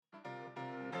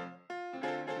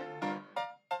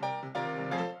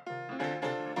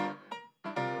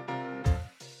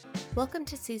Welcome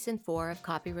to Season 4 of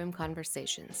Copy Room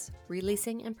Conversations,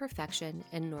 Releasing Imperfection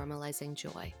and Normalizing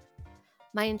Joy.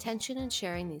 My intention in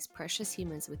sharing these precious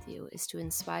humans with you is to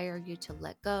inspire you to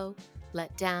let go,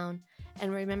 let down,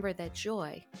 and remember that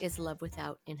joy is love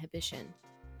without inhibition,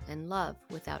 and love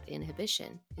without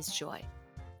inhibition is joy.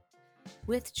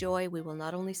 With joy, we will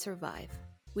not only survive,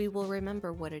 we will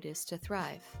remember what it is to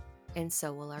thrive, and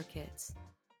so will our kids.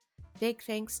 Big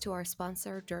thanks to our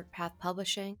sponsor, Dirt Path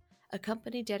Publishing, a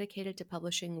company dedicated to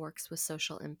publishing works with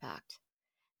social impact.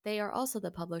 They are also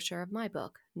the publisher of my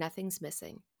book, Nothing's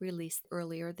Missing, released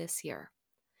earlier this year.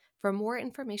 For more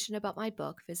information about my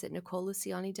book, visit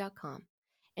NicoleLuciani.com.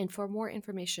 And for more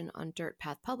information on Dirt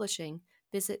Path Publishing,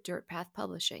 visit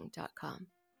dirtpathpublishing.com.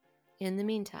 In the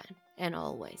meantime, and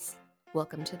always,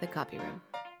 welcome to the Copy Room.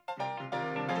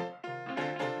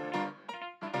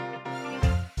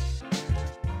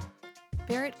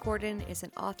 Berit Gordon is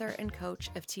an author and coach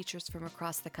of teachers from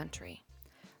across the country.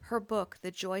 Her book,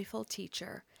 The Joyful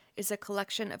Teacher, is a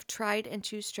collection of tried and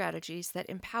true strategies that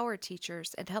empower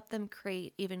teachers and help them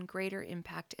create even greater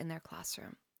impact in their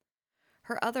classroom.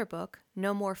 Her other book,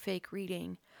 No More Fake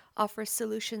Reading, offers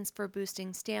solutions for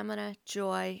boosting stamina,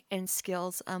 joy, and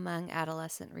skills among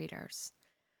adolescent readers.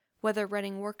 Whether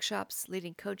running workshops,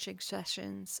 leading coaching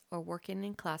sessions, or working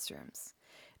in classrooms,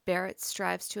 Berit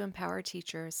strives to empower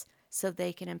teachers so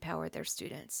they can empower their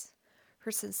students.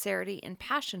 Her sincerity and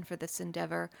passion for this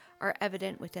endeavor are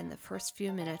evident within the first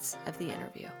few minutes of the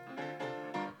interview.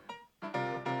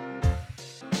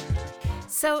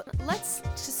 So let's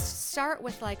just start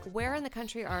with where in the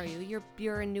country are you?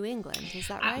 You're in New England, is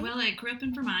that right? Well, I grew up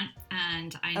in Vermont,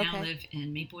 and I now live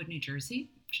in Maplewood, New Jersey,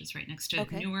 which is right next to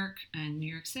Newark and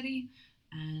New York City.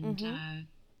 And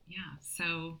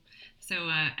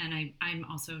and I'm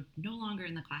also no longer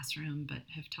in the classroom, but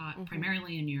have taught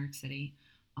primarily in New York City,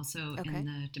 also in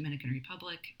the Dominican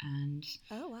Republic, and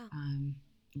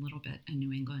a little bit in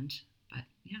New England. But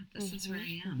yeah, this is where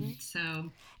I am.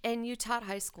 So, and you taught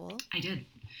high school? I did.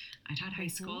 I taught high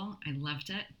school. I loved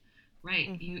it.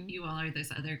 Right. You all are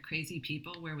those other crazy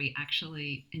people where we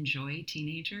actually enjoy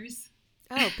teenagers.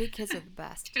 Oh, big kids are the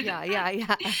best. Yeah.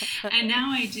 And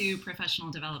now I do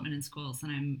professional development in schools,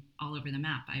 and I'm all over the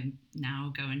map. I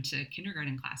now go into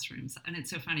kindergarten classrooms. And it's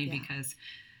so funny because,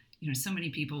 so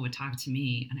many people would talk to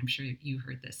me, and I'm sure you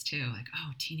heard this too, like,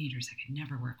 oh, teenagers, I could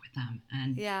never work with them.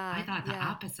 And I thought the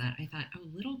opposite. I thought, oh,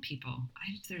 little people,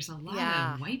 there's a lot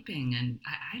of wiping, and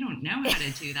I don't know how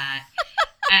to do that.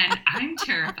 And I'm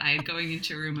terrified going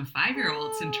into a room of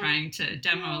 5-year-olds and trying to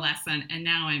demo a lesson. And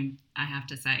now I have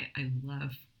to say,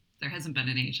 there hasn't been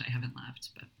an age I haven't loved.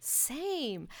 But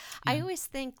same. Yeah. I always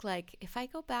think if I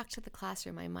go back to the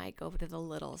classroom, I might go to the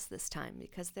littles this time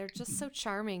because they're just so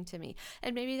charming to me.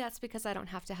 And maybe that's because I don't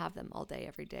have to have them all day,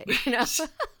 every day.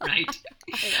 Right.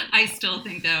 I still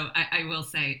think, though, I will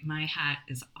say my hat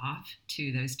is off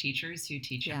to those teachers who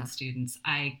teach young students.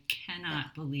 I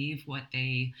cannot believe what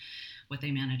they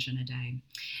manage in a day.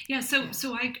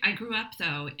 So I grew up,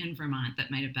 though, in Vermont. That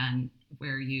might have been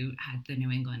where you had the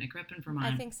New England. I grew up in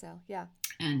Vermont. I think so, yeah.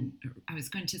 And I was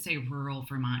going to say rural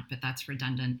Vermont, but that's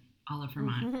redundant. All of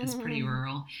Vermont is pretty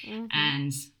rural.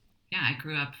 And I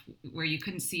grew up where you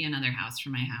couldn't see another house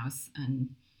from my house. And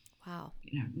wow.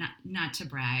 Not to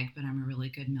brag, but I'm a really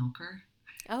good milker.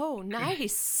 Oh,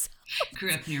 nice.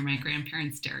 Grew up near my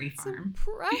grandparents' dairy farm.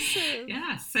 Impressive.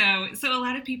 Yeah. So a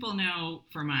lot of people know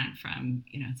Vermont from,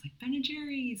 it's like Ben &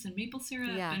 Jerry's and maple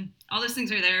syrup and all those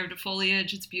things are there. The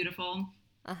foliage, it's beautiful.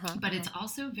 But it's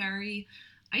also very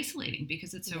isolating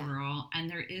because it's so rural, and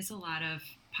there is a lot of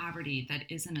poverty that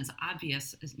isn't as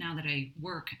obvious as now that I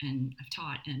work and I've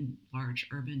taught in large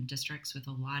urban districts with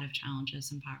a lot of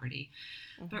challenges and poverty.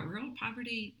 But rural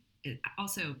poverty, it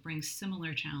also brings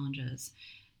similar challenges.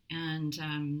 And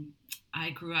I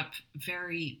grew up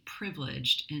very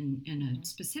privileged in a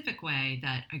specific way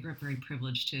that I grew up very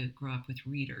privileged to grow up with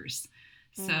readers.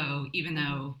 So even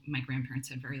though my grandparents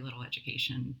had very little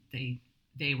education,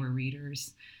 they were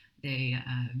readers. They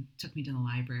took me to the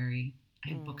library. I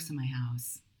had books in my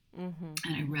house.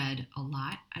 And I read a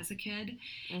lot as a kid.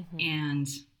 And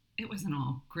it wasn't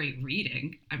all great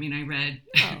reading. I mean,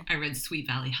 I read Sweet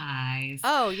Valley Highs.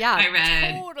 Oh, yeah. I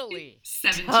read totally.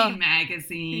 17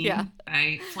 magazine,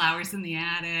 right? Flowers in the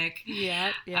Attic.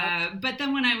 Yeah. But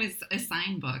then when I was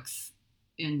assigned books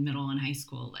in middle and high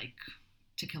school, like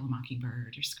To Kill a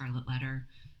Mockingbird or Scarlet Letter,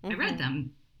 I read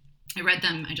them.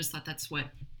 I just thought that's what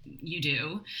you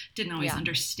do. Didn't always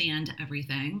understand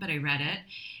everything, but I read it.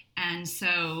 And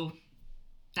so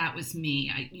that was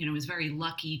me. I, was very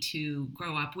lucky to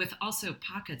grow up with also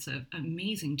pockets of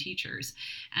amazing teachers.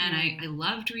 And I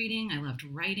loved reading, I loved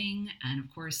writing, and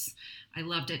of course, I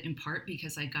loved it in part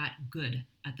because I got good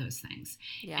at those things.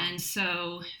 Yeah. And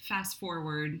so fast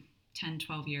forward 10,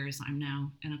 12 years, I'm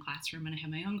now in a classroom and I have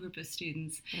my own group of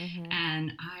students.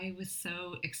 And I was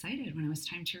so excited when it was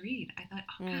time to read. I thought,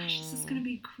 oh gosh, this is going to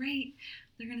be great.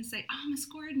 They're going to say, oh, Miss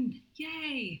Gordon,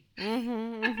 yay.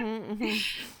 And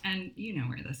you know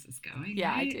where this is going.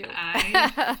 Yeah, right? I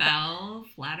do. I fell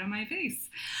flat on my face.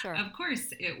 Sure. Of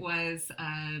course, it was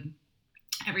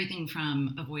everything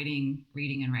from avoiding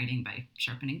reading and writing by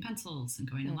sharpening pencils and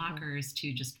going to lockers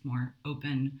to just more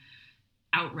open,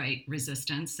 outright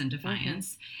resistance and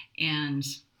defiance. And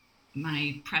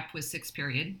my prep was 6th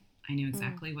period. I knew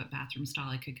exactly what bathroom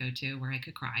stall I could go to where I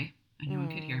could cry and no one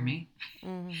could hear me.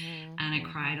 And I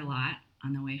cried a lot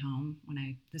on the way home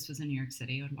this was in New York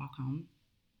City. I would walk home.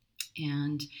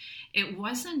 And it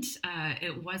wasn't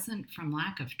from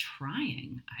lack of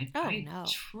trying. I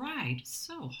tried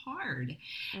so hard.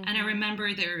 And I remember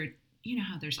you know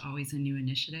how there's always a new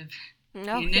initiative.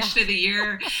 The initiative of the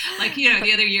year, like, the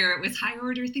other year it was higher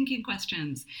order thinking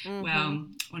questions. Well,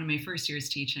 one of my first years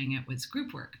teaching, it was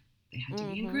group work. They had to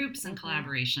be in groups and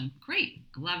collaboration. Great.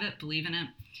 Love it. Believe in it.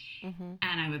 And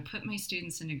I would put my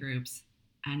students into groups,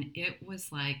 and it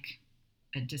was like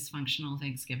a dysfunctional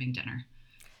Thanksgiving dinner.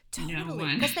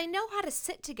 Totally, because they know how to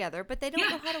sit together, but they don't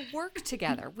know how to work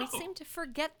together. We seem to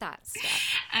forget that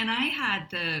stuff. And I had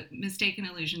the mistaken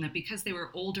illusion that because they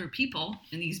were older people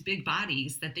in these big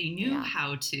bodies, that they knew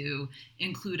how to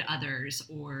include others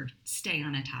or stay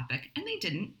on a topic, and they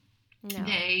didn't.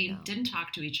 They didn't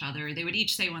talk to each other. They would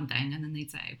each say one thing, and then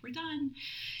they'd say, "We're done."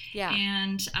 Yeah.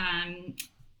 And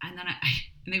then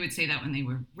and they would say that when they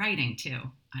were writing too.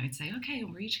 I would say, "Okay,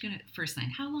 we're each gonna first thing.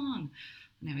 How long?"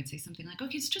 And I would say something like,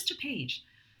 "Okay, it's just a page."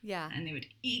 Yeah. And they would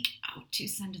eke out 2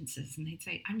 sentences, and they'd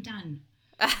say, "I'm done."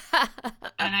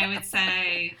 And I would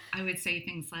say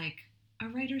things like, "A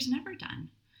writer's never done."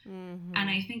 And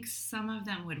I think some of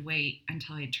them would wait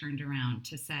until I turned around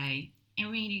to say, "A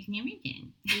writer's never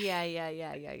done." Yeah.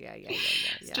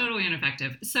 It's totally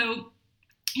ineffective. So,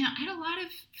 I had a lot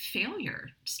of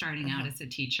failure starting out as a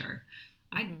teacher.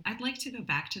 I'd like to go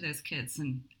back to those kids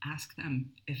and ask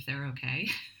them if they're okay.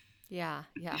 Yeah.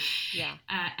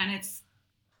 And it's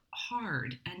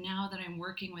hard. And now that I'm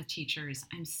working with teachers,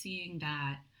 I'm seeing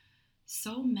that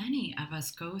so many of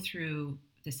us go through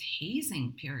this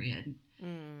hazing period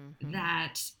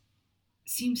that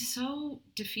seems so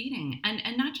defeating.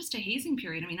 And not just a hazing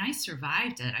period. I mean, I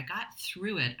survived it. I got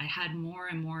through it. I had more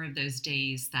and more of those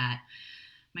days that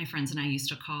my friends and I used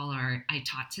to call our I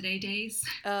taught today days.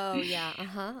 Oh, yeah.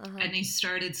 And they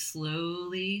started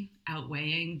slowly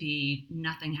outweighing the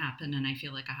nothing happened and I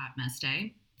feel like a hot mess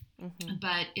day.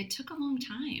 But it took a long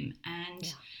time.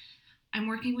 And I'm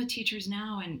working with teachers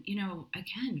now. And,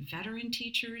 again, veteran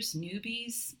teachers,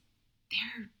 newbies,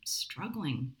 they're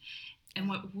struggling. And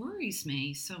what worries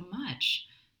me so much,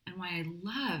 and why I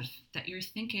love that you're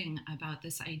thinking about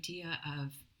this idea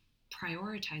of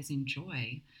prioritizing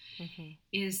joy,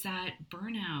 is that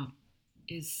burnout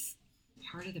is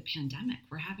part of the pandemic.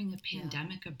 We're having a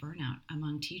pandemic of burnout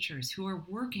among teachers who are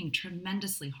working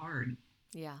tremendously hard.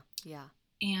 Yeah.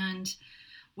 And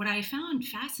what I found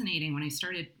fascinating when I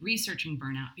started researching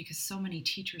burnout, because so many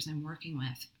teachers I'm working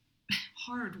with,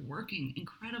 hard-working,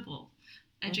 incredible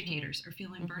educators are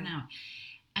feeling burnout.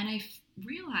 And I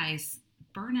realized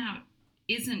burnout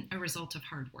isn't a result of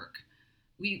hard work.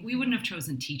 We wouldn't have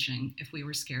chosen teaching if we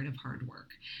were scared of hard work.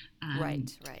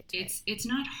 Right. It's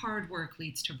not hard work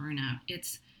leads to burnout.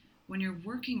 It's when you're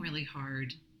working really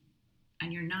hard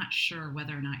and you're not sure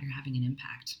whether or not you're having an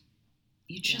impact.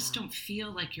 You just don't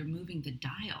feel like you're moving the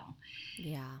dial.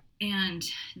 Yeah. And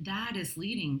that is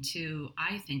leading to,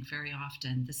 I think, very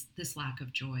often this lack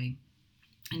of joy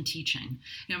in teaching.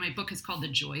 My book is called The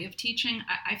Joy of Teaching.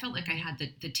 I felt like I had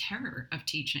the terror of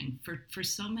teaching for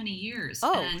so many years.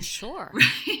 Oh, sure.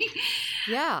 Right?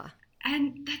 Yeah.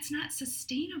 And that's not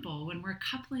sustainable when we're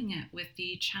coupling it with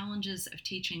the challenges of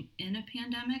teaching in a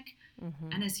pandemic.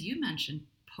 And as you mentioned,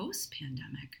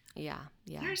 post-pandemic. Yeah.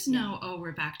 There's no,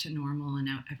 we're back to normal and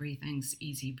now everything's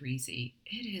easy breezy.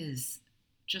 It is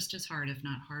just as hard, if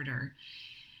not harder.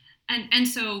 And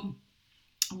so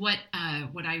what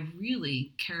I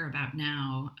really care about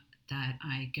now that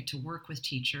I get to work with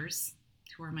teachers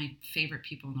who are my favorite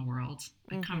people in the world.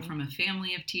 I come from a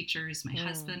family of teachers. My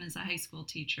husband is a high school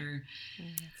teacher.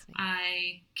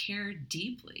 I care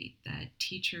deeply that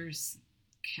teachers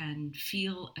can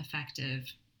feel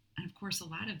effective. And of course, a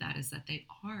lot of that is that they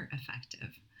are effective.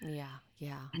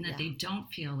 And that they don't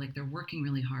feel like they're working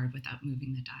really hard without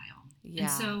moving the dial. Yeah.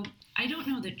 And so I don't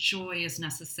know that joy is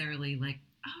necessarily like,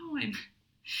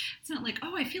 it's not like,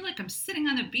 I feel like I'm sitting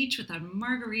on the beach with a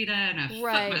margarita and a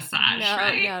foot massage,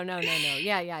 right? No.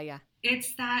 Yeah.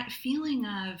 It's that feeling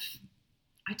of,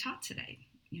 I taught today,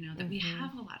 that we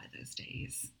have a lot of those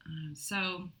days.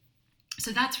 So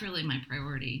that's really my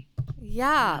priority.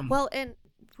 Yeah. Well, and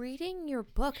reading your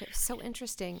book, it was so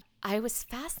interesting. I was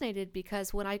fascinated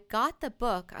because when I got the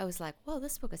book, I was like, whoa,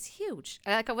 this book is huge.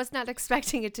 Like, I was not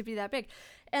expecting it to be that big.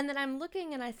 And then I'm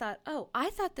looking and I thought, I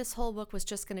thought this whole book was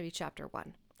just going to be chapter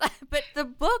 1. But the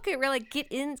book, it really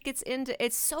gets into,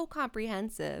 it's so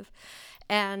comprehensive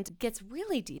and gets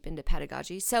really deep into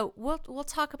pedagogy. So we'll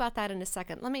talk about that in a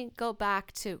second. Let me go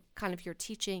back to kind of your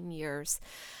teaching years.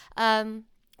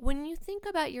 When you think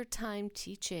about your time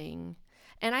teaching,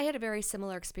 and I had a very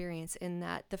similar experience in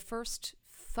that the first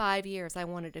 5 years I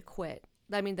wanted to quit.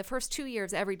 I mean, the first 2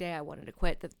 years, every day I wanted to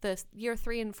quit. The year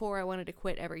 3 and 4, I wanted to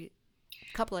quit every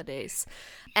couple of days.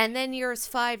 And then years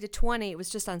 5 to 20, it was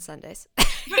just on Sundays.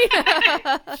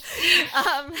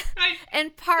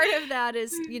 And part of that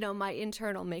is, my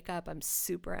internal makeup. I'm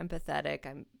super empathetic.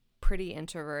 I'm pretty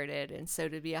introverted, and so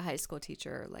to be a high school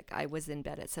teacher, like, I was in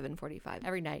bed at 7:45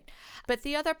 every night. But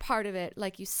the other part of it,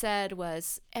 like you said,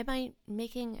 was, am I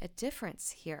making a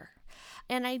difference here?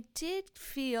 And I did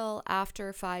feel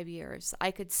after 5 years,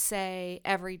 I could say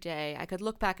every day, I could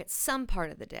look back at some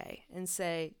part of the day and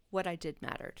say what I did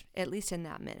mattered, at least in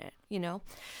that minute,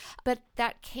 But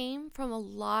that came from a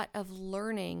lot of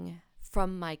learning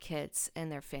from my kids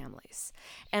and their families.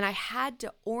 And I had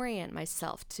to orient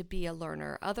myself to be a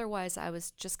learner. Otherwise, I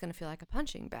was just going to feel like a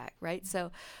punching bag, right? So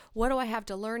what do I have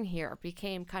to learn here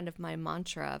became kind of my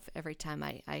mantra of every time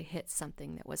I hit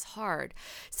something that was hard.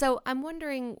 So I'm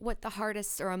wondering what the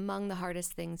hardest, or among the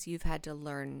hardest things you've had to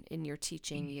learn in your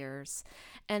teaching years.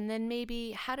 And then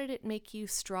maybe how did it make you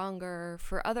stronger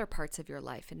for other parts of your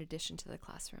life in addition to the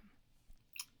classroom?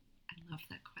 I love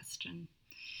that question.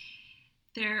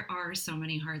 There are so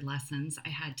many hard lessons I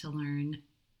had to learn,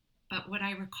 but what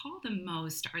I recall the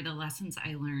most are the lessons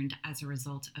I learned as a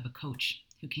result of a coach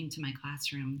who came to my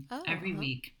classroom every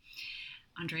week.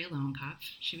 Andrea Lowenkopf,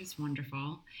 she was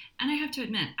wonderful. And I have to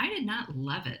admit, I did not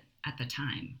love it at the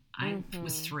time. I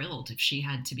was thrilled if she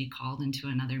had to be called into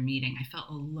another meeting. I felt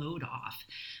a load off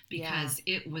because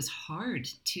it was hard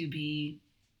to be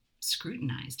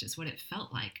scrutinized, is what it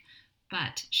felt like.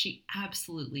 But she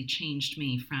absolutely changed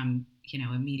me from,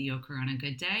 a mediocre on a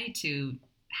good day to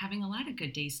having a lot of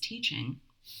good days teaching.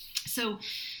 So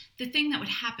the thing that would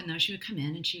happen, though, she would come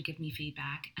in and she would give me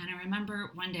feedback. And I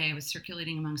remember one day I was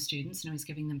circulating among students and I was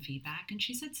giving them feedback. And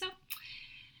she said, so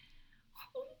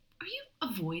are you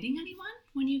avoiding anyone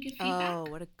when you give feedback? Oh,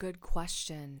 what a good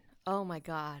question. Oh, my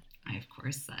God. I, of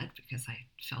course, said, because I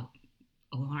felt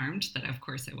alarmed that of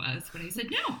course I was, but I said,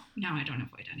 no, I don't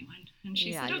avoid anyone. And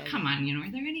she said, come on,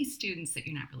 are there any students that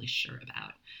you're not really sure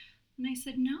about? And I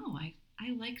said, no, I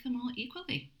like them all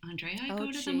equally, Andrea. I go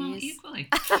to them all equally.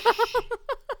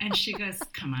 And she goes,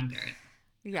 come on, Berit.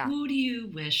 Yeah. Who do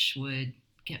you wish would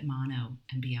get mono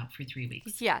and be out for 3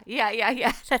 weeks? Yeah.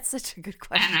 That's such a good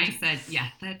question. And I said,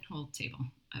 that whole table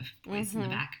of boys in the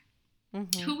back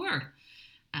who were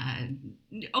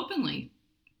openly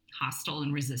hostile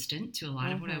and resistant to a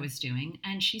lot of what I was doing.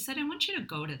 And she said, I want you to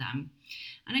go to them.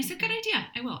 And I said, good idea.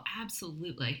 I will.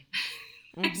 Absolutely.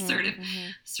 I sort of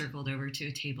circled over to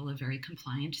a table of very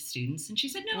compliant students. And she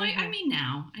said, no, I mean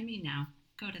now.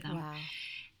 Go to them. Wow.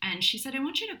 And she said, I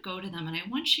want you to go to them and I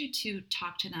want you to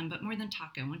talk to them. But more than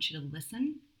talk, I want you to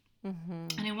listen.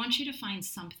 And I want you to find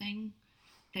something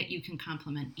that you can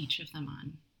compliment each of them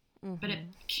on. But it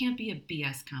can't be a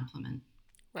BS compliment.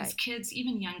 Because kids,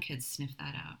 even young kids, sniff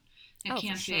that out. It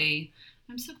can't be,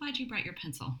 I'm so glad you brought your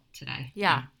pencil today.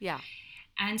 Yeah.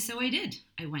 And so I did.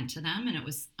 I went to them and it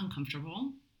was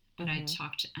uncomfortable, but I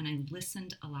talked and I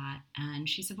listened a lot. And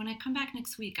she said, when I come back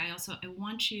next week, I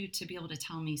want you to be able to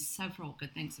tell me several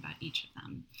good things about each of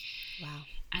them. Wow.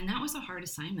 And that was a hard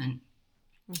assignment,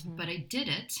 but I did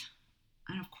it.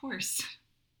 And of course,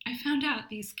 I found out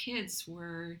these kids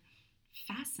were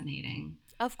fascinating.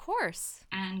 Of course.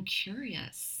 And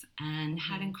curious and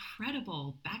had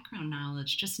incredible background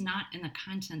knowledge, just not in the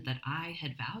content that I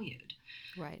had valued.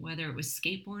 Right. Whether it was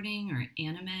skateboarding or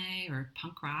anime or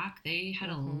punk rock, they had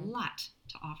a lot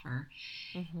to offer.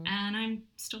 And I'm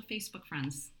still Facebook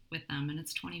friends with them, and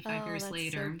it's 25 years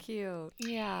later. That's so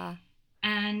cute. Yeah.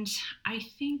 And I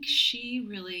think she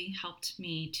really helped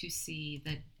me to see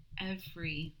that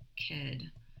every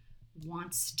kid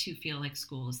wants to feel like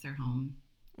school is their home.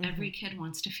 Every kid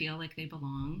wants to feel like they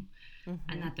belong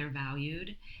and that they're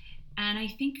valued. And I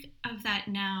think of that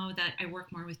now that I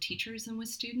work more with teachers than with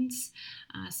students.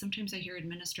 Sometimes I hear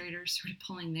administrators sort of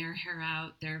pulling their hair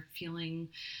out. They're feeling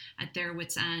at their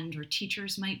wits' end, or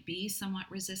teachers might be somewhat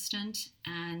resistant.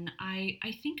 And I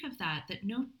think of that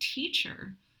no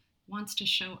teacher wants to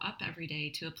show up every day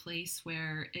to a place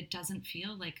where it doesn't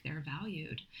feel like they're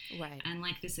valued, right, and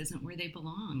like this isn't where they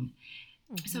belong.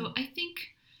 mm-hmm. So I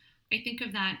think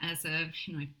of that as I've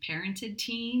parented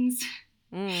teens,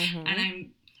 mm-hmm. and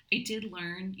I did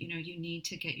learn, you need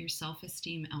to get your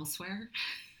self-esteem elsewhere.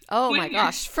 Oh my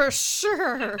gosh, for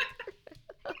sure.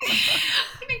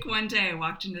 I think one day I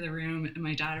walked into the room and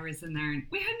my daughter was in there, and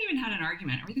we hadn't even had an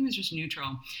argument. Everything was just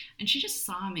neutral. And she just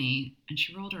saw me and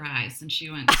she rolled her eyes and she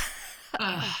went,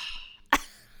 ugh. And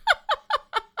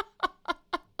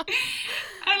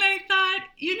I thought,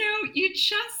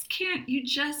 you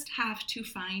just have to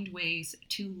find ways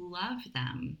to love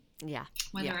them. Yeah.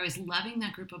 Whether I was loving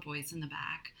that group of boys in the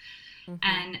back. Mm-hmm.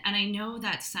 And I know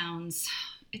it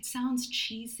sounds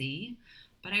cheesy,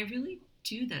 but I really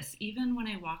do this even when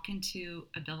I walk into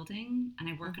a building, and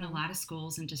I work in a lot of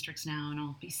schools and districts now, and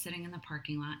I'll be sitting in the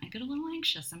parking lot and I get a little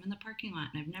anxious. I'm in the parking lot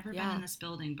and I've never been in this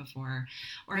building before.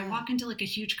 Or I walk into like a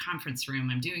huge conference room.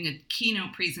 I'm doing a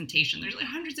keynote presentation. There's like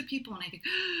hundreds of people, and I think,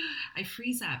 I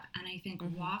freeze up, and I think,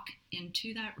 walk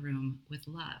into that room with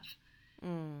love.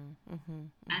 Mm-hmm.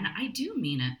 And I do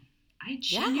mean it. I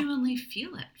genuinely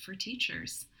feel it for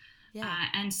teachers. Yeah.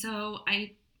 And so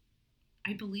I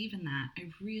believe in that.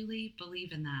 I really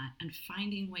believe in that, and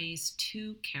finding ways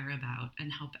to care about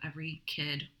and help every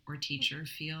kid or teacher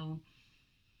feel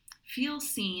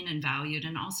seen and valued,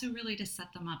 and also really to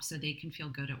set them up so they can feel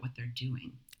good at what they're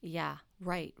doing. Yeah,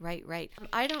 right.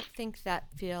 I don't think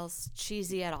that feels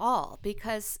cheesy at all,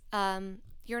 because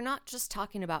you're not just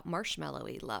talking about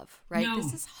marshmallowy love, right? No.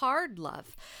 This is hard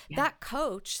love. Yeah. That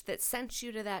coach that sent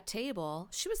you to that table,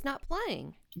 she was not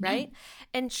playing, right? No.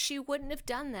 And she wouldn't have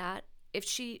done that if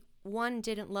she, one,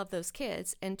 didn't love those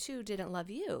kids, and two, didn't love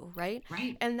you, right?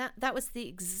 Right. And that was the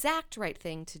exact right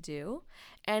thing to do.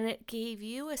 And it gave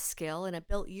you a skill, and it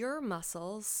built your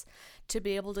muscles to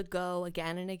be able to go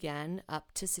again and again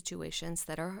up to situations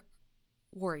that are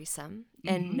worrisome,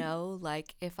 and know,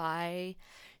 like, if I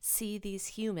see these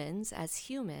humans as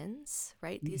humans,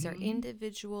 right? These are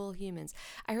individual humans.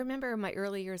 I remember in my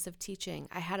early years of teaching,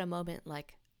 I had a moment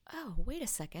like, oh, wait a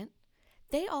second.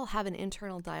 They all have an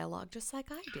internal dialogue just like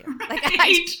I do. Like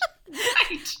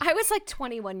I was like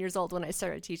 21 years old when I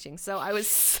started teaching, so I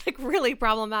was like really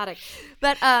problematic.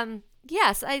 But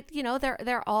yes,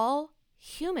 they're all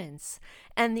humans,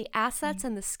 and the assets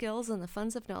and the skills and the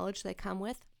funds of knowledge they come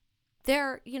with,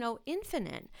 they're,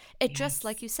 infinite. It just,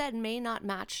 like you said, may not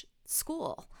match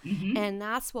school. And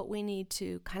that's what we need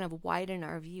to kind of widen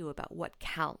our view about what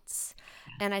counts.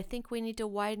 And I think we need to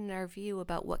widen our view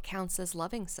about what counts as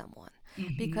loving someone,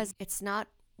 because it's not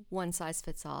one size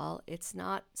fits all. It's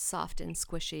not soft and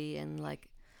squishy, and like,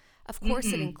 of course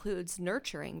it includes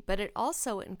nurturing, but it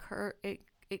also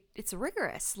it's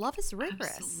rigorous. Love is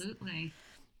rigorous. Absolutely.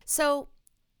 So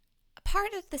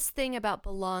part of this thing about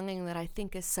belonging that I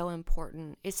think is so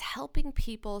important is helping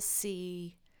people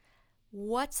see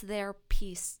what's their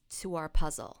piece to our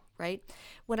puzzle, right?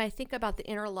 When I think about the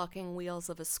interlocking wheels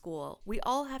of a school, we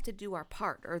all have to do our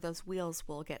part, or those wheels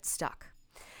will get stuck.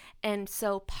 And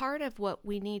so part of what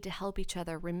we need to help each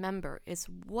other remember is,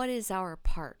 what is our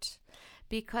part?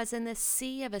 Because in the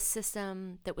sea of a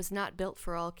system that was not built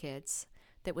for all kids,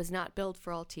 that was not built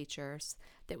for all teachers,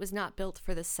 that was not built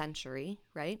for the century,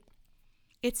 right?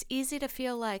 It's easy to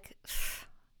feel like,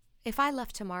 if I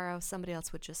left tomorrow, somebody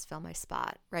else would just fill my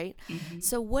spot, right?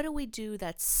 So what do we do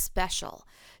that's special?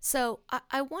 So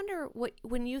I wonder,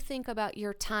 when you think about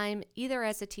your time, either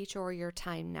as a teacher or your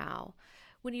time now,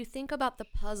 when you think about the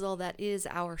puzzle that is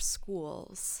our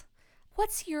schools,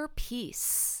 what's your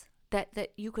piece that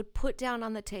you could put down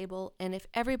on the table, and if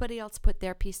everybody else put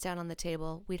their piece down on the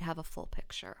table, we'd have a full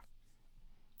picture?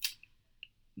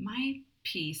 My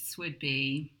piece would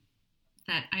be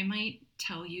that I might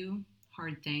tell you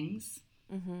hard things,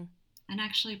 and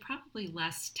actually probably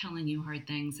less telling you hard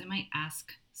things. I might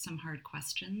ask some hard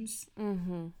questions,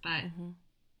 but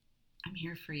I'm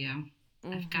here for you.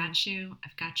 I've got you.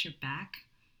 I've got your back,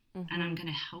 and I'm going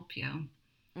to help you.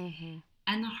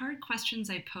 And the hard questions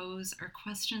I pose are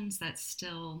questions that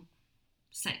still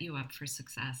set you up for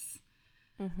success.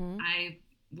 I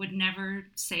would never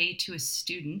say to a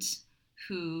student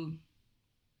who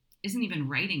isn't even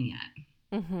writing yet,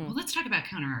 well, let's talk about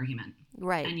counter-argument.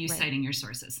 Right. And you citing your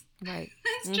sources. Right.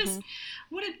 It's just,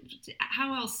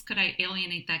 how else could I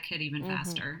alienate that kid even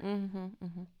faster?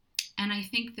 And I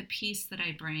think the piece that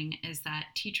I bring is that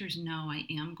teachers know I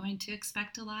am going to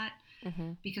expect a lot,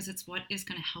 because it's what is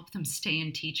going to help them stay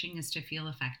in teaching is to feel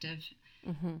effective.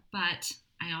 But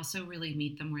I also really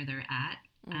meet them where they're at.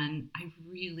 And I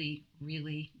really,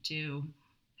 really do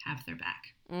have their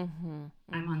back. I'm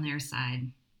on their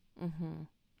side.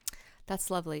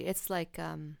 That's lovely. It's like,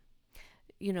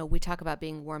 we talk about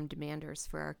being warm demanders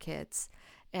for our kids.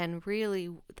 And really,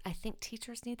 I think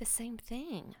teachers need the same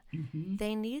thing.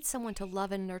 They need someone to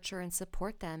love and nurture and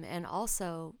support them, and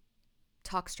also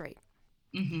talk straight.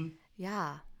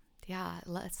 Yeah,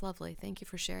 it's lovely. Thank you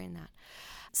for sharing that.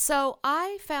 So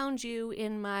I found you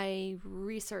in my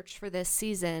research for this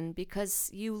season because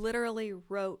you literally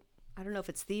wrote, I don't know if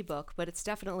it's the book, but it's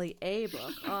definitely a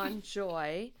book on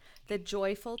joy, the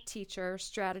joyful teacher,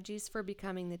 strategies for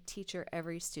becoming the teacher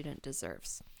every student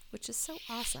deserves, which is so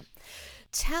awesome.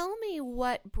 Tell me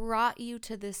what brought you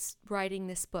to writing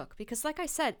this book, because like I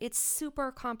said, it's super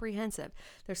comprehensive.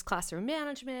 There's classroom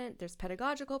management, there's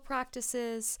pedagogical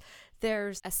practices,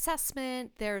 there's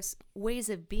assessment, there's ways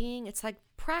of being. It's like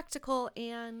practical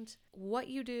and what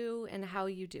you do and how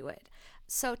you do it.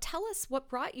 So tell us what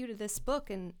brought you to this book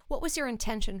and what was your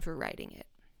intention for writing it?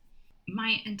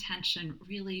 My intention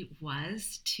really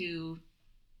was to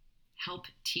help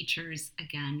teachers,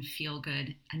 again, feel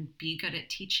good and be good at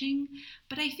teaching.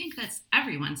 But I think that's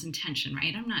everyone's intention,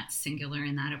 right? I'm not singular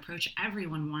in that approach.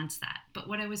 Everyone wants that. But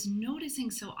what I was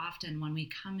noticing so often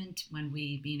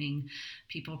meaning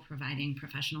people providing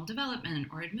professional development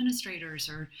or administrators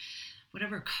or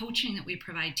whatever coaching that we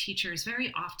provide teachers,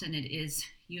 very often it is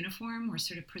uniform. We're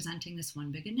sort of presenting this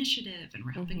one big initiative and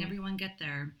we're helping everyone get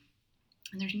there.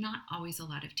 And there's not always a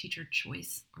lot of teacher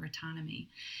choice or autonomy.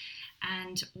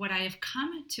 And what I have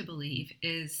come to believe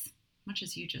is, much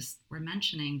as you just were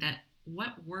mentioning, that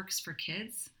what works for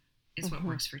kids is what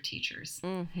works for teachers.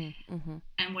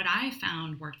 And what I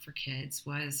found worked for kids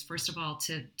was, first of all,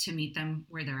 to meet them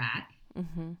where they're at,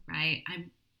 right?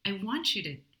 I want you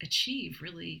to achieve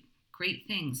really great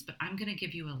things, but I'm going to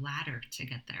give you a ladder to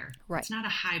get there. Right. It's not a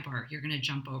high bar you're going to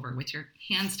jump over with your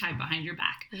hands tied behind your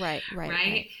back.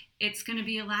 Right. It's going to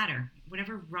be a ladder.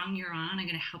 Whatever rung you're on, I'm going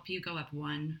to help you go up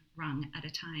one rung at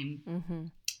a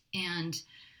time. And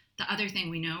the other thing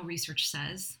we know research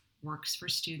says works for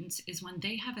students is when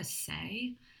they have a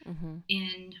say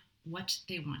in what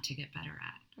they want to get better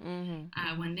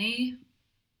at. When they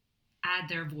add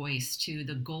their voice to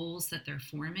the goals that they're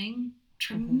forming,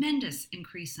 tremendous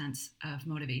increased sense of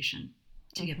motivation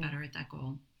to get better at that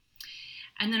goal.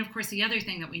 And then, of course, the other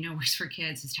thing that we know works for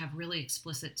kids is to have really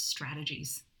explicit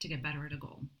strategies to get better at a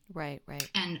goal. Right.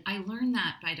 And I learned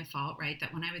that by default, right?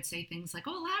 That when I would say things like,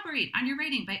 elaborate on your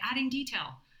writing by adding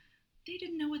detail, they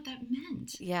didn't know what that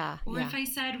meant. Or if I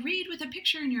said, read with a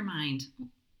picture in your mind,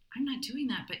 I'm not doing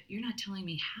that, but you're not telling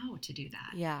me how to do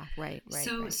that.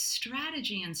 So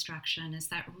strategy instruction is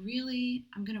that really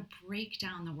I'm going to break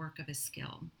down the work of a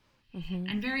skill.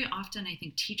 And very often I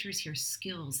think teachers hear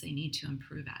skills they need to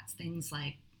improve at. Things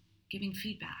like giving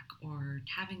feedback or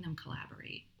having them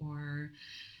collaborate or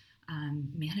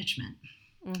management.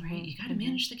 Right? You got to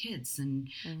manage the kids and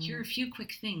here are a few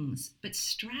quick things. But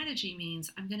strategy means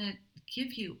I'm going to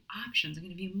give you options. I'm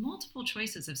going to give you multiple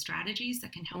choices of strategies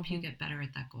that can help you get better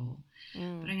at that goal. But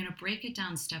I'm going to break it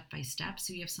down step by step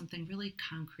so you have something really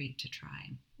concrete to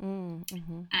try.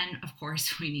 And of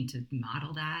course, we need to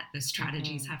model that. The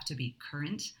strategies have to be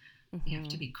current. They have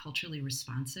to be culturally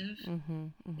responsive.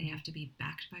 They have to be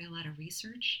backed by a lot of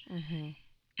research.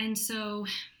 And so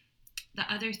the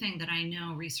other thing that I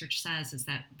know research says is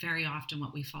that very often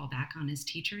what we fall back on as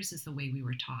teachers is the way we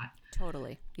were taught.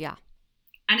 Totally. Yeah.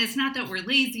 And it's not that we're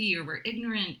lazy or we're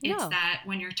ignorant. No. It's that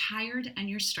when you're tired and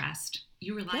you're stressed,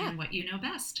 you rely on what you know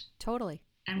best. Totally.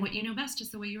 And what you know best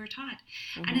is the way you were taught.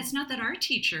 And it's not that our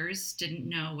teachers didn't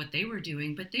know what they were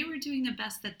doing, but they were doing the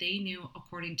best that they knew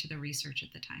according to the research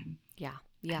at the time. Yeah.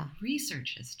 And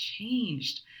research has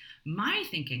changed. My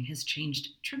thinking has changed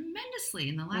tremendously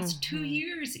in the last 2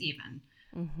 years even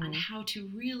on how to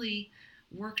really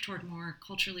work toward more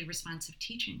culturally responsive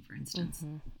teaching, for instance.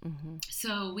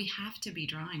 So we have to be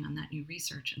drawing on that new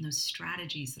research and those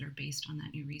strategies that are based on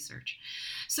that new research.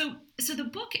 So the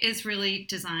book is really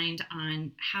designed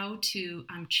on how to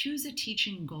choose a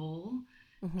teaching goal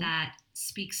that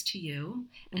speaks to you.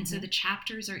 And so the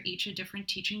chapters are each a different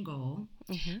teaching goal,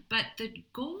 but the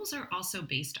goals are also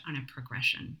based on a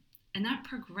progression. And that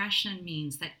progression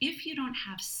means that if you don't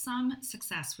have some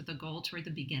success with a goal toward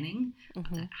the beginning of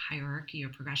that hierarchy or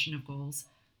progression of goals,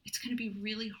 it's going to be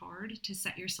really hard to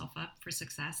set yourself up for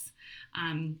success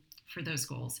for those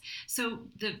goals. So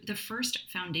the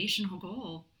first foundational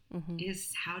goal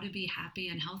is how to be happy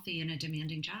and healthy in a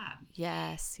demanding job.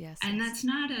 Yes. And it's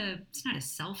not a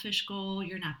selfish goal.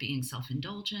 You're not being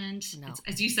self-indulgent. No. It's,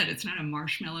 as you said, it's not a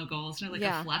marshmallow goal. It's not like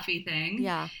a fluffy thing.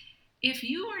 Yeah. If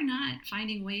you are not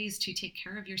finding ways to take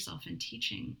care of yourself in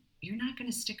teaching, you're not going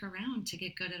to stick around to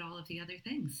get good at all of the other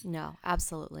things. No,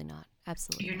 absolutely not.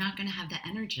 Absolutely. You're not going to have the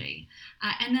energy.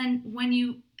 And then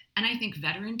and I think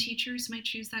veteran teachers might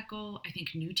choose that goal. I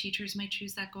think new teachers might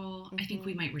choose that goal. I think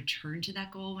we might return to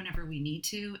that goal whenever we need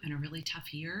to in a really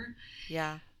tough year.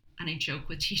 Yeah. And I joke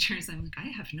with teachers, I'm like, I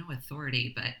have no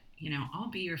authority, but I'll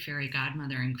be your fairy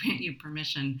godmother and grant you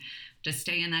permission to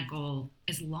stay in that goal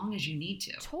as long as you need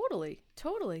to. Totally.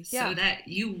 Yeah. So that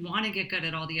you want to get good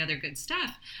at all the other good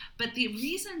stuff. But the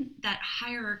reason that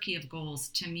hierarchy of goals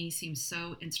to me seems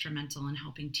so instrumental in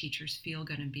helping teachers feel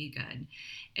good and be good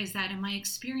is that in my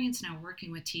experience now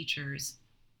working with teachers,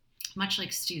 much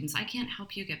like students, I can't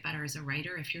help you get better as a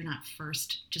writer if you're not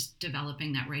first just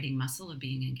developing that writing muscle of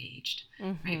being engaged,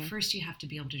 right? First, you have to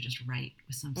be able to just write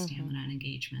with some stamina and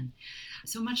engagement.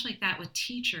 So much like that with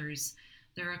teachers,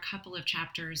 there are a couple of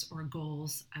chapters or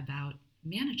goals about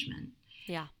management.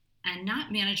 Yeah. And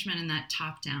not management in that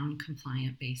top-down,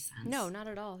 compliant-based sense. No, not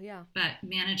at all, yeah. But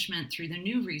management through the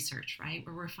new research, right?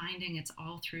 Where we're finding it's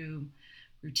all through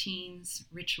routines,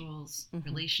 rituals,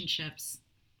 relationships,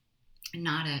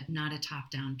 not a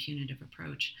top-down punitive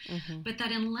approach. But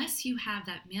that unless you have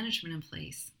that management in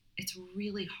place, it's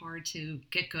really hard to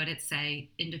get good at, say,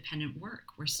 independent work,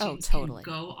 where students can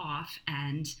go off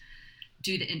and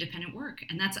do the independent work.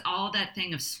 And that's all that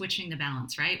thing of switching the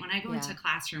balance, right? When I go into a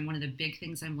classroom, one of the big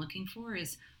things I'm looking for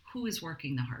is who is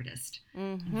working the hardest.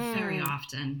 Very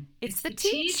often, it's the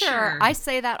teacher. I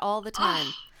say that all the time.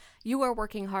 You are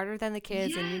working harder than the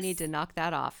kids and you need to knock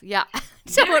that off. Yeah.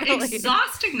 They're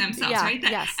exhausting themselves, right?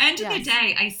 At the end of the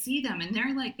day, I see them and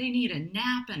they're like, they need a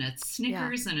nap and a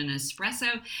Snickers and an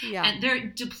espresso and they're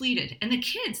depleted. And the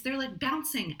kids, they're like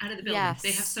bouncing out of the building.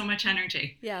 They have so much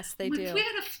energy. Yes, they do. We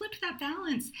got to flip that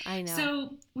balance. I know.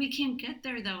 So we can't get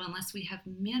there though unless we have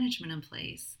management in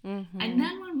place. And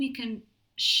then when we can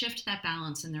shift that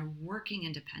balance and they're working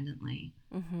independently,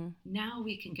 now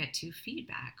we can get to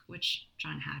feedback, which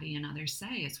John Hattie and others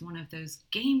say is one of those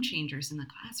game changers in the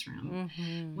classroom.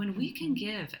 When we can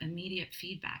give immediate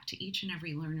feedback to each and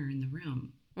every learner in the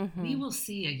room, we will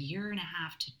see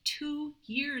 1.5 to 2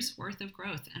 years worth of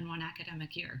growth in one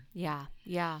academic year. Yeah.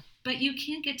 But you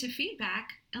can't get to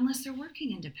feedback unless they're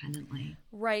working independently.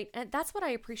 Right. And that's what I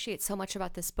appreciate so much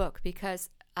about this book, because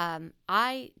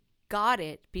I got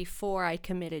it before I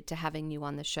committed to having you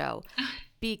on the show,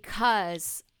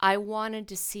 because I wanted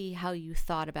to see how you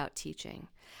thought about teaching.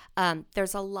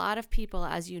 There's a lot of people,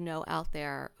 as you know, out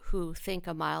there who think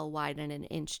a mile wide and an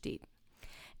inch deep,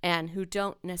 and who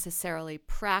don't necessarily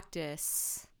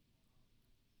practice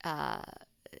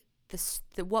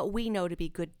what we know to be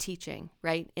good teaching,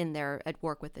 right, at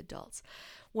work with adults.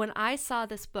 When I saw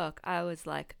this book, I was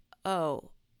like, oh,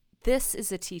 this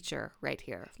is a teacher right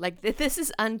here. Like, this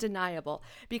is undeniable,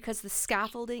 because the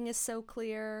scaffolding is so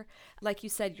clear. Like you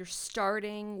said, you're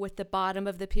starting with the bottom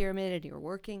of the pyramid and you're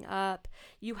working up.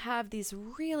 You have these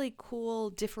really cool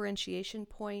differentiation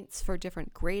points for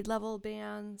different grade level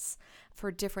bands, for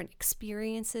different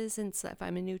experiences. And so if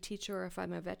I'm a new teacher or if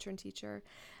I'm a veteran teacher,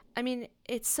 I mean,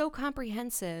 it's so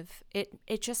comprehensive.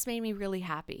 It just made me really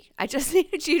happy. I just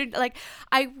needed you to,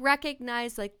 I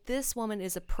recognized, this woman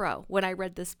is a pro when I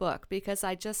read this book, because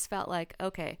I just felt like,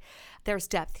 okay, there's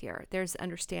depth here. There's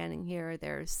understanding here.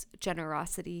 There's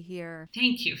generosity here.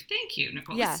 Thank you,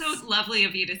 Nicole. Yes. It's so lovely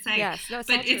of you to say. Yes, no,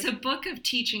 but it's a book of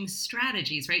teaching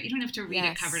strategies, right? You don't have to read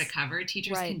it cover to cover.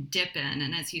 Teachers can dip in.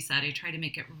 And as you said, I try to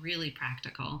make it really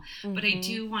practical. But I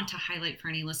do want to highlight for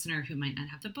any listener who might not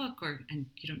have the book, and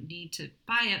you don't need to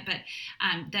buy it, but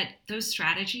that those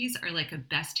strategies are like a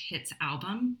best hits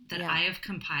album that I have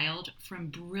compiled from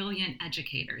brilliant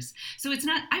educators. So it's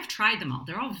not, I've tried them all.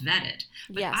 They're all vetted,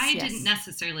 but I didn't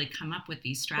necessarily come up with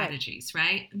these strategies,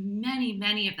 right?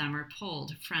 Many of them are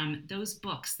pulled from those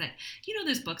books that,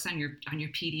 those books on your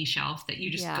PD shelf that you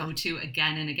just go to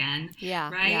again and again,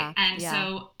 right?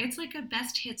 So it's like a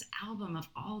best hits album of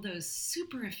all those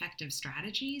super effective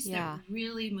strategies that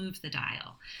really move the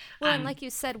dial. Well, and like you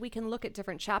said, we can look at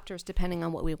different chapters depending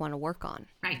on what we want to work on.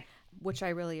 Right. Which I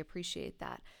really appreciate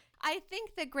that. I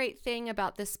think the great thing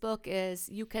about this book is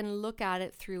you can look at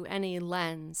it through any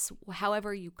lens,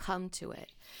 however you come to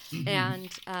it. And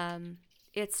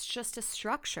it's just a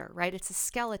structure, right? It's a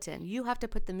skeleton. You have to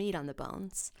put the meat on the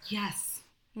bones. Yes.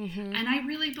 And I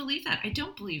really believe that. I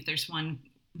don't believe there's one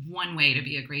way to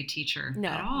be a great teacher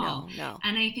at all. No.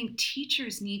 And I think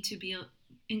teachers need to be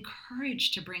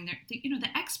encouraged to bring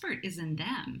the expert is in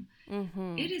them.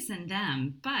 Mm-hmm. It is in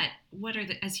them. But what are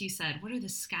as you said, what are the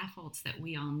scaffolds that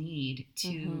we all need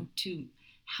to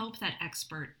help that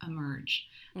expert emerge?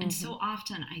 Mm-hmm. And so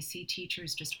often I see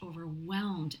teachers just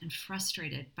overwhelmed and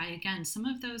frustrated by, again, some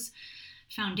of those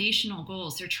foundational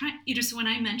goals. They're trying, so when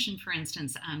I mentioned, for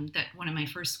instance, that one of my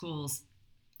first school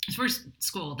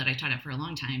that I taught at for a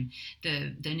long time,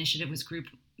 the initiative was group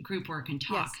work and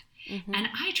talk. Yes. Mm-hmm. And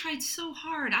I tried so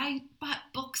hard. I bought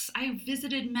books. I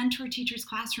visited mentor teachers'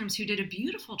 classrooms who did a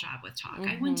beautiful job with talk. Mm-hmm.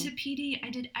 I went to PD.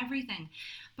 I did everything.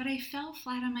 But I fell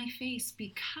flat on my face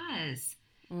because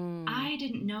I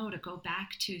didn't know to go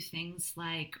back to things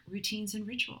like routines and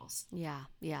rituals. Yeah.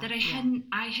 That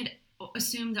I had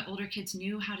assumed that older kids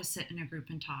knew how to sit in a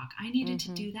group and talk. I needed to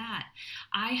do that.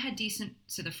 I had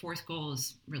so the fourth goal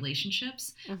is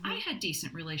relationships. Mm-hmm. I had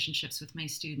decent relationships with my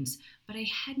students, but I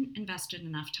hadn't invested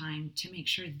enough time to make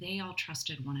sure they all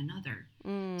trusted one another.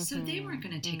 Mm-hmm. So they weren't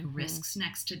going to take risks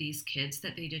next to these kids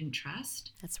that they didn't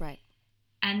trust. That's right.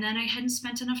 And then I hadn't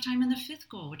spent enough time in the fifth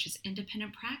goal, which is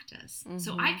independent practice. Mm-hmm.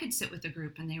 So I could sit with the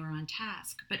group and they were on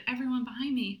task, but everyone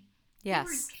behind me,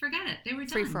 yes, forget it. They were done.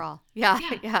 Free for all. Yeah.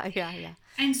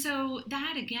 And so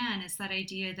that, again, is that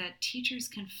idea that teachers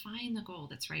can find the goal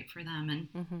that's right for them.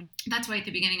 And that's why at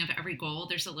the beginning of every goal,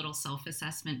 there's a little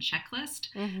self-assessment checklist.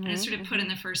 And it's sort of put in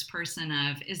the first person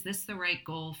of, is this the right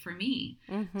goal for me?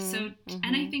 And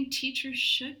I think teachers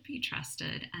should be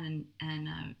trusted and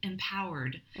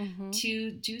empowered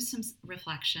to do some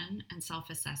reflection and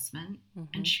self-assessment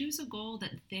and choose a goal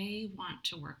that they want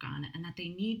to work on and that they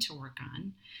need to work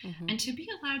on. And to be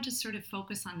allowed to sort of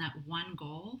focus on that one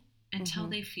goal until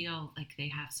they feel like they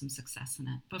have some success in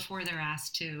it before they're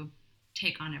asked to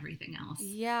take on everything else.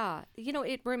 Yeah.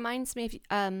 It reminds me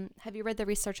of, have you read the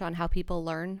research on how people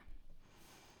learn?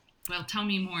 Well, tell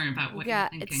me more about what you're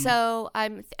thinking. So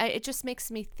it just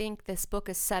makes me think this book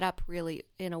is set up really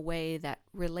in a way that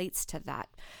relates to that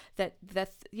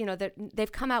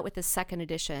they've come out with this second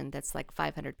edition that's like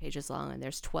 500 pages long and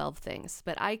there's 12 things.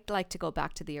 But I like to go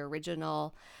back to the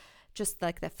original, just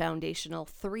like the foundational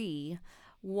 3.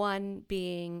 One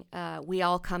being we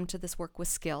all come to this work with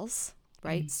skills,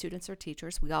 right? Students or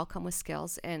teachers, we all come with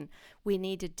skills and we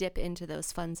need to dip into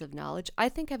those funds of knowledge. I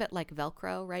think of it like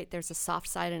Velcro, right? There's a soft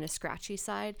side and a scratchy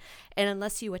side. And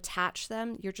unless you attach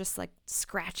them, you're just like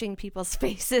scratching people's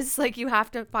faces. Like you have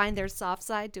to find their soft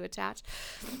side to attach.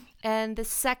 And the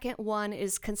second one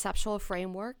is conceptual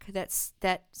framework.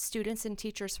 That students and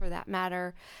teachers, for that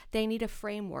matter, they need a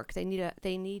framework. They need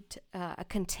a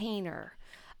container.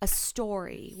 A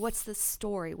story. What's the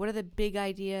story? What are the big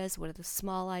ideas? What are the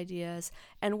small ideas?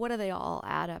 And what do they all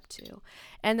add up to?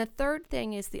 And the third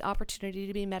thing is the opportunity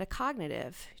to be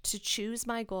metacognitive, to choose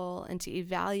my goal and to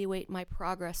evaluate my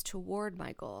progress toward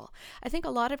my goal. I think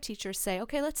a lot of teachers say,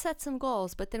 okay, let's set some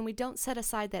goals, but then we don't set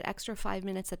aside that extra 5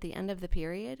 minutes at the end of the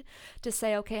period to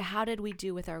say, okay, how did we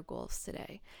do with our goals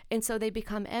today? And so they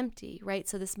become empty, right?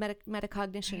 So this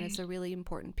metacognition is a really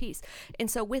important piece. And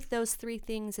so with those 3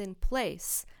 things in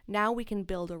place, now we can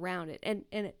build around it. And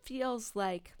it feels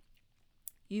like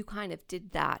you kind of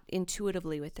did that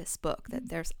intuitively with this book, that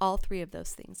there's all 3 of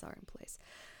those things are in place.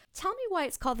 Tell me why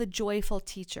it's called The Joyful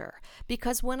Teacher.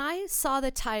 Because when I saw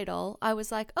the title, I was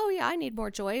like, oh yeah, I need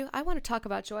more joy. I want to talk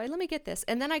about joy. Let me get this.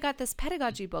 And then I got this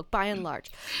pedagogy book, by and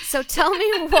large. So tell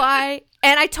me why,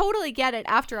 and I totally get it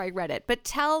after I read it, but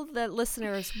tell the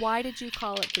listeners, why did you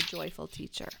call it The Joyful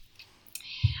Teacher?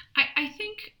 I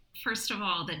think, first of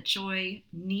all, that joy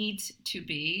needs to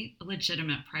be a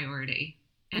legitimate priority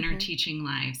in our teaching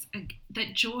lives.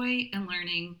 That joy and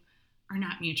learning are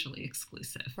not mutually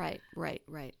exclusive. Right.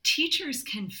 Teachers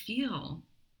can feel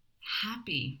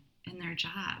happy in their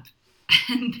job.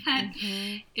 And that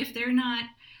if they're not,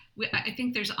 I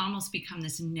think there's almost become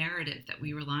this narrative that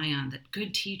we rely on, that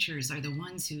good teachers are the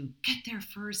ones who get there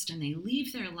first and they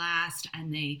leave there last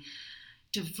and they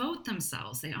devote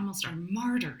themselves. They almost are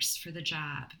martyrs for the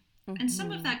job. And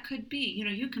some of that could be,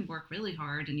 you can work really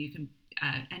hard and you can,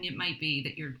 and it might be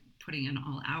that you're putting in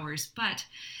all hours, but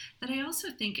that I also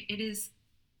think it is,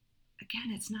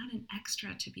 again, it's not an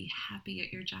extra to be happy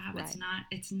at your job. Right.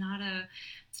 It's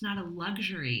not a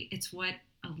luxury. It's what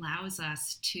allows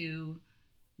us to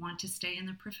want to stay in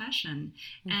the profession.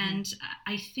 And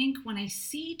I think when I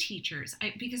see teachers,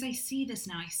 because I see this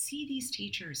now, I see these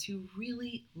teachers who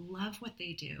really love what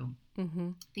they do.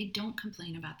 They don't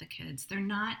complain about the kids. They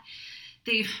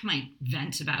might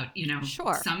vent about,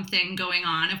 something going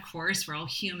on. Of course, we're all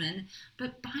human.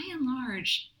 But by and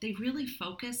large, they really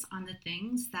focus on the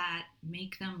things that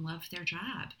make them love their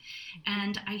job.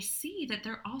 And I see that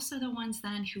they're also the ones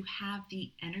then who have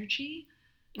the energy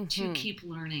to keep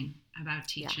learning about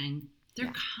teaching.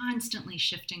 They're constantly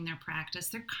shifting their practice.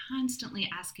 They're constantly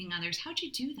asking others, how'd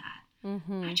you do that?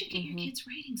 How'd you get your kids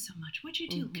writing so much? What'd you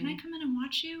do? Can I come in and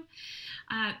watch you?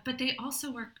 But they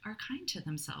also are kind to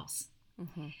themselves.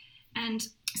 And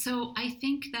so I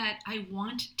think that I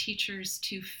want teachers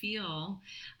to feel,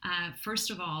 first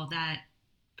of all, that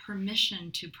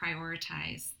permission to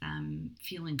prioritize them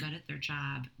feeling good at their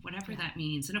job, whatever that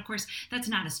means. And of course, that's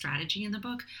not a strategy in the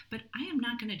book, but I am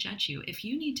not going to judge you. If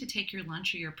you need to take your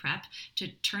lunch or your prep to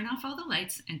turn off all the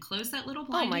lights and close that little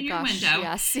blind in your window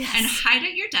and hide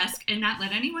at your desk and not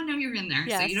let anyone know you're in there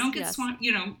so you don't get swamped,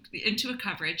 into a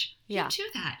coverage, you do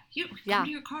that. You go to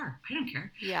your car. I don't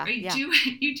care. Right?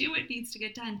 You do what needs to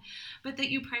get done, but that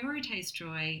you prioritize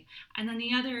joy. And then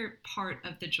the other part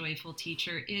of the joyful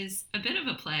teacher is a bit of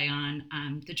a play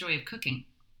on the joy of cooking.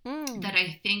 That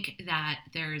I think that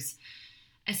there's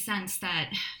a sense that,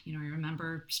 I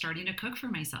remember starting to cook for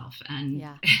myself and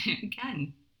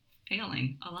again,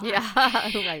 failing a lot.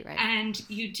 Right. And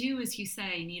you do, as you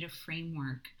say, need a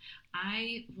framework.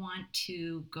 I want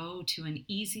to go to an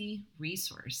easy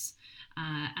resource.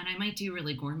 And I might do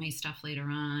really gourmet stuff later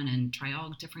on and try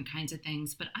all different kinds of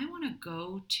things, but I want to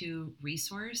go to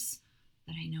resource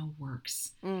that I know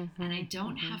works. And I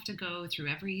don't have to go through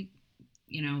every,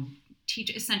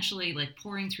 teach, essentially like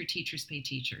pouring through Teachers Pay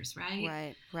Teachers,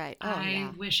 right? Right. I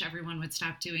wish everyone would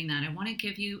stop doing that. I want to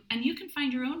give you, and you can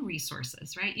find your own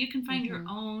resources, right? You can find your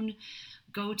own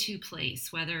go-to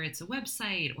place, whether it's a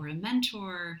website or a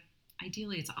mentor.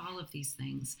 Ideally, it's all of these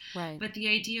things. Right. But the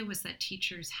idea was that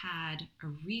teachers had a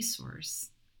resource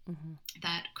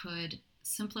that could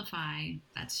simplify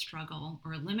that struggle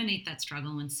or eliminate that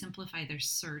struggle and simplify their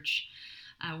search,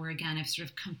 where, again, I've sort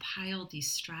of compiled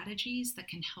these strategies that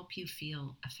can help you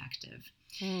feel effective.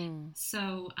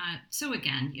 So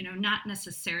again, not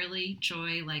necessarily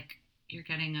joy like you're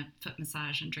getting a foot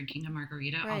massage and drinking a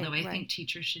margarita, although I think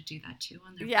teachers should do that too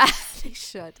on their they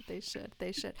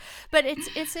should. But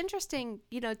it's interesting,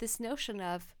 this notion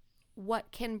of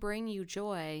what can bring you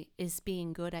joy is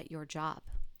being good at your job.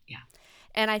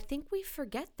 And I think we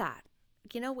forget that.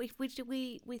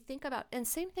 We think about, and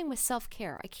same thing with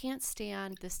self-care. I can't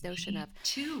stand this notion of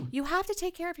you have to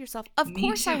take care of yourself. Of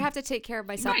course I have to take care of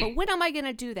myself, but when am I going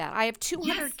to do that? I have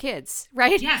 200 kids,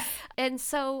 right? Yes. And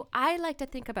so I like to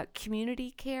think about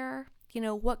community care.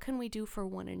 What can we do for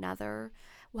one another?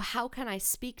 Well, how can I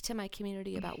speak to my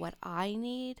community about what I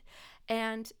need?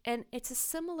 And it's a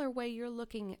similar way you're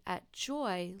looking at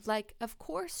joy. Like, of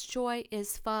course, joy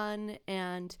is fun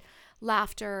and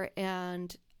laughter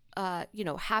and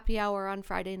happy hour on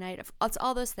Friday night. It's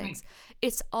all those things. Right.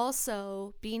 It's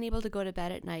also being able to go to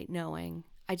bed at night knowing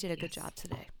I did a good job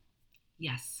today.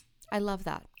 Yes. I love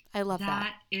that. That.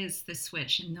 That is the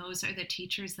switch. And those are the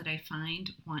teachers that I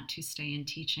find want to stay in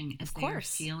teaching as they are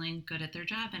feeling good at their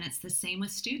job. And it's the same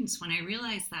with students. When I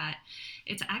realize that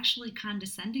it's actually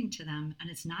condescending to them and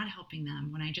it's not helping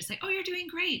them when I just say, oh, you're doing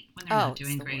great, when they're not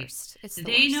doing great.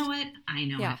 They know it. I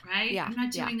know it, right? I'm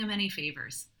not doing them any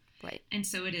favors. Right. And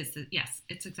so it is,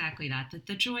 it's exactly that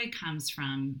the joy comes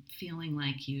from feeling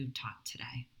like you taught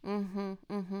today.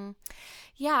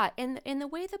 Yeah. And the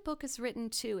way the book is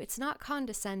written too, it's not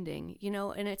condescending,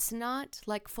 and it's not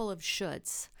like full of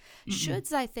shoulds.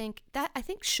 Shoulds, I think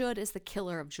should is the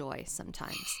killer of joy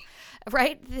sometimes,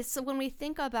 right? So when we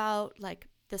think about like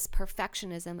this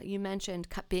perfectionism that you mentioned,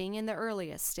 being in the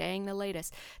earliest, staying the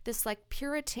latest, this like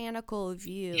puritanical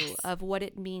view of what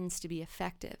it means to be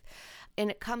effective. And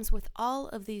it comes with all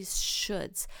of these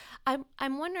shoulds.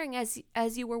 I'm wondering,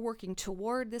 as you were working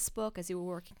toward this book, as you were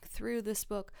working through this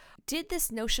book, did this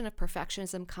notion of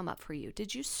perfectionism come up for you?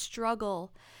 Did you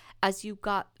struggle as you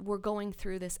were going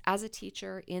through this as a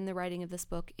teacher in the writing of this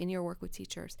book, in your work with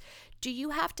teachers? Do you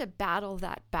have to battle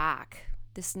that back,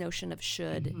 this notion of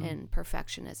should and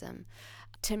perfectionism,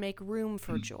 to make room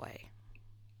for joy?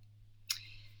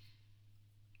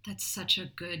 That's such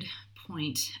a good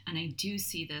point. And I do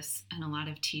see this in a lot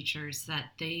of teachers,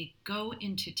 that they go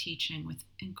into teaching with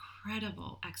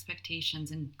incredible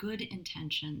expectations and good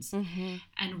intentions.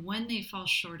 And when they fall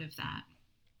short of that,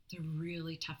 they're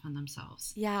really tough on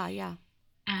themselves. Yeah.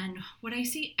 And what I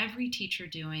see every teacher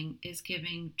doing is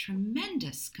giving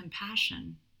tremendous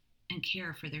compassion and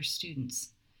care for their students.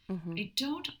 I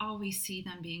don't always see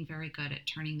them being very good at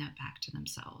turning that back to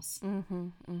themselves.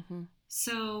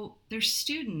 So their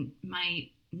student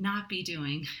might not be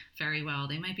doing very well.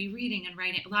 They might be reading and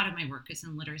writing. A lot of my work is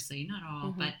in literacy, not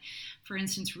all, but for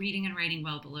instance, reading and writing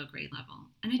well below grade level.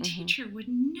 And a teacher would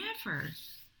never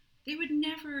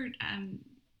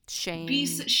shame. Be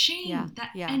shame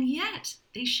that, and yet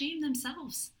they shame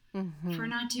themselves. for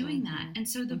not doing that. And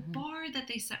so the bar that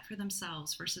they set for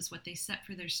themselves versus what they set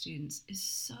for their students is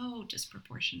so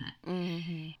disproportionate.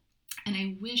 And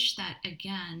I wish that,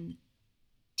 again,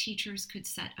 teachers could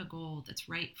set a goal that's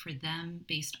right for them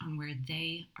based on where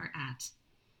they are at.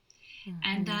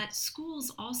 And that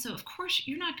schools also, of course,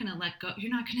 you're not going to let go.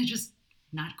 You're not going to just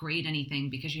not grade anything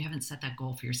because you haven't set that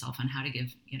goal for yourself on how to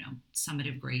give,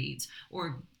 summative grades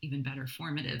or even better,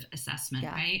 formative assessment,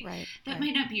 right? That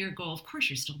might not be your goal. Of course,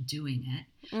 you're still doing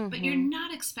it, but you're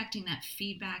not expecting that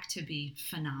feedback to be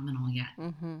phenomenal yet.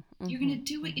 You're going to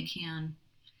do what you can,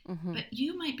 but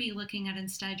you might be looking at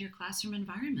instead your classroom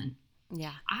environment.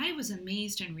 Yeah. I was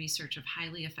amazed in research of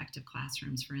highly effective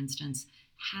classrooms, for instance,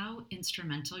 how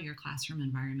instrumental your classroom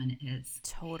environment is.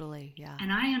 Totally, yeah.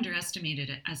 And I underestimated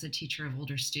it as a teacher of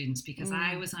older students because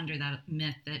I was under that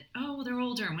myth that, they're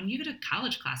older. And when you go to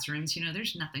college classrooms,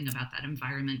 there's nothing about that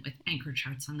environment with anchor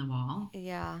charts on the wall.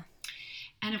 Yeah.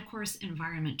 And of course,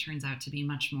 environment turns out to be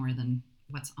much more than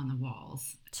what's on the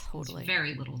walls. Totally. It's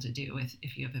very little to do with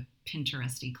if you have a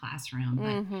Pinteresty classroom.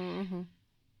 But,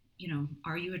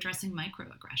 are you addressing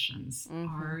microaggressions?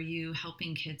 Are you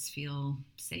helping kids feel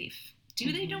safe?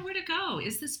 Do they know where to go?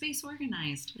 Is the space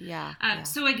organized? Yeah,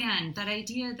 So again, that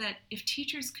idea that if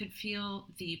teachers could feel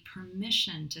the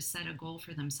permission to set a goal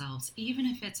for themselves, even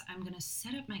if it's, I'm going to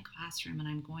set up my classroom and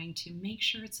I'm going to make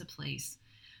sure it's a place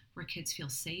where kids feel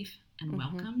safe and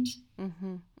welcomed.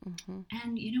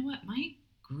 And you know what? My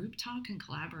group talk and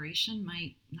collaboration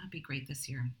might not be great this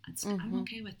year. I'm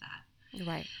okay with that.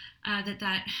 Right.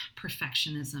 That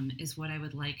perfectionism is what I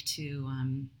would like to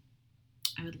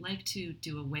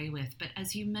do away with. But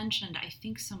as you mentioned, I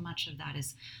think so much of that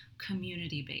is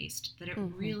community-based, that it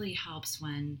really helps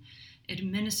when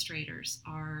administrators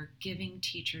are giving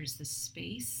teachers the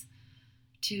space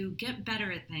to get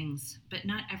better at things, but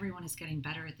not everyone is getting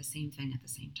better at the same thing at the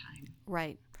same time.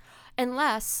 Right.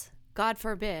 Unless, God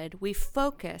forbid, we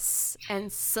focus on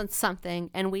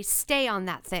something and we stay on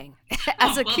that thing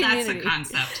as a community. That's a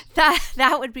concept.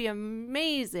 That would be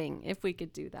amazing if we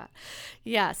could do that.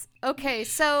 Yes. Okay.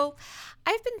 So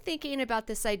I've been thinking about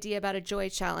this idea about a joy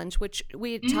challenge, which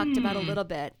we had talked about a little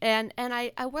bit. And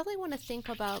I really want to think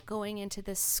about going into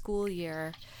this school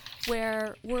year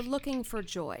where we're looking for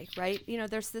joy, right?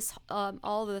 There's this,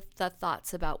 all the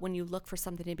thoughts about when you look for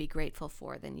something to be grateful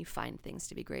for, then you find things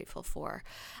to be grateful for.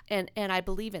 And I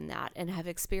believe in that and have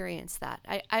experienced that.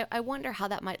 I wonder how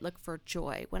that might look for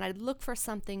joy. When I look for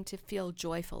something to feel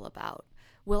joyful about,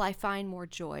 will I find more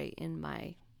joy in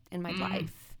my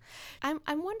life?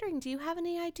 I'm wondering, do you have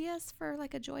any ideas for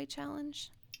like a joy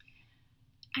challenge?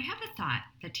 I have a thought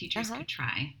that teachers could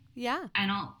try. Yeah.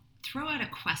 And I'll throw out a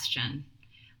question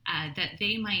that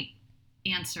they might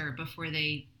answer before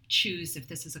they choose if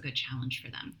this is a good challenge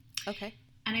for them. Okay.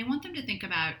 And I want them to think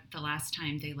about the last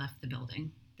time they left the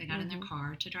building. They got in their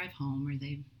car to drive home, or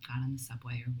they got on the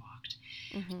subway or walked.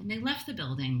 And they left the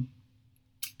building.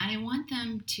 And I want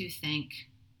them to think,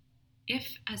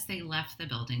 if as they left the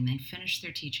building, they finished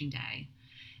their teaching day,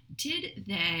 did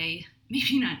they,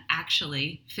 maybe not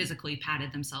actually physically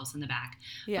patted themselves in the back,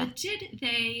 but did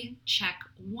they check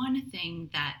one thing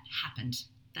that happened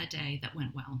that day that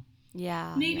went well?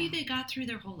 Yeah. Maybe they got through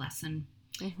their whole lesson.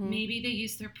 Maybe they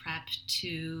used their prep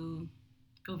to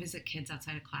go visit kids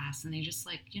outside of class, and they just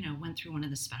went through one of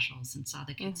the specials and saw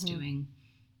the kids doing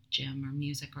gym or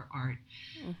music or art.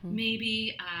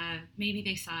 Maybe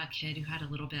they saw a kid who had a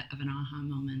little bit of an aha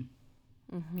moment.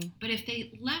 But if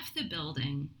they left the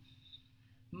building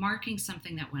marking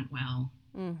something that went well,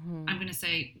 I'm going to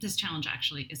say this challenge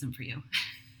actually isn't for you.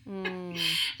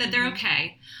 That they're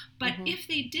okay. But if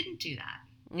they didn't do that,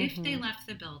 if they left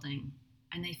the building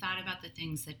and they thought about the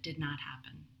things that did not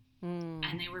happen,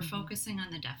 and they were focusing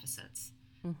on the deficits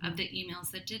of the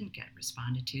emails that didn't get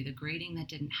responded to, the grading that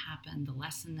didn't happen, the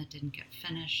lesson that didn't get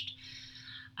finished,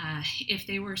 if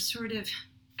they were sort of,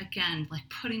 again, like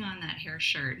putting on that hair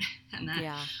shirt and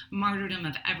that martyrdom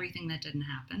of everything that didn't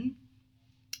happen,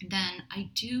 then I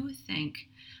do think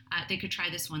they could try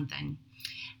this one thing.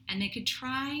 And they could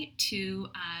try to,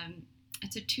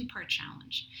 it's a 2-part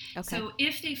challenge. Okay. So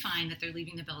if they find that they're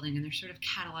leaving the building and they're sort of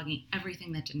cataloging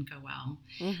everything that didn't go well,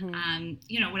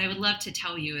 what I would love to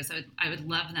tell you is I would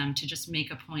love them to just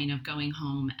make a point of going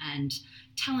home and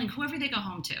telling whoever they go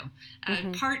home to,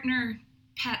 partner,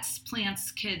 pets,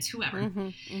 plants, kids, whoever,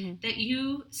 that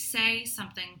you say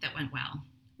something that went well.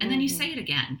 And then you say it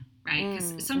again, right?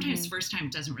 Because sometimes first time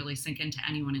it doesn't really sink into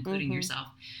anyone, including yourself.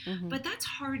 But that's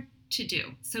hard to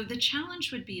do. So the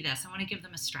challenge would be this. I want to give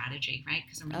them a strategy, right?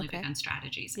 Because I'm really big on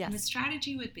strategies. Yes. And the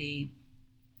strategy would be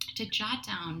to jot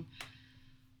down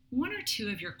 1 or 2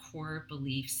 of your core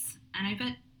beliefs. And I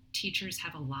bet teachers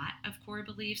have a lot of core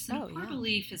beliefs, and a core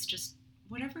belief is just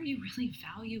whatever you really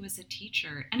value as a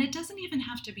teacher. And it doesn't even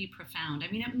have to be profound.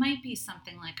 I mean, it might be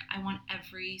something like, I want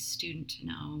every student to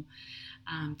know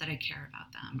that I care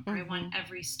about them, or I want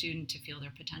every student to feel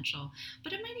their potential.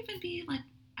 But it might even be like,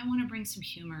 I want to bring some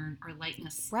humor or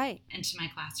lightness into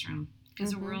my classroom,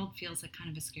 because the world feels like kind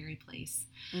of a scary place.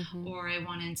 Or I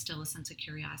want to instill a sense of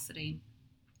curiosity.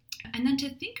 And then to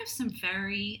think of some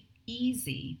very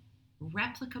easy,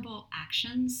 replicable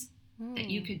actions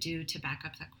that you could do to back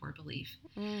up that core belief.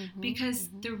 Because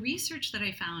the research that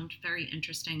I found very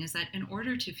interesting is that in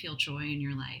order to feel joy in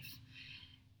your life,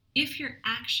 if your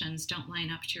actions don't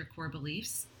line up to your core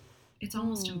beliefs, it's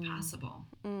almost impossible.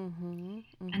 And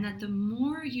that the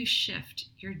more you shift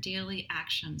your daily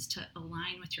actions to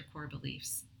align with your core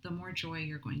beliefs, the more joy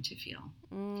you're going to feel.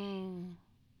 And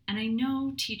I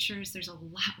know teachers, there's a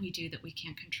lot we do that we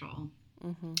can't control.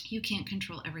 You can't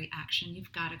control every action.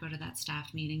 You've got to go to that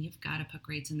staff meeting. You've got to put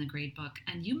grades in the grade book.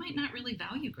 And you might not really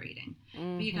value grading,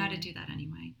 but you got to do that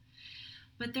anyway.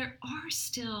 But there are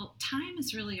still, time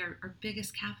is really our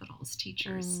biggest capital as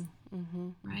teachers,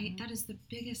 right? That is the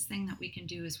biggest thing that we can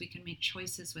do, is we can make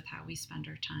choices with how we spend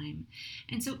our time.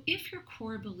 And so if your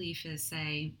core belief is,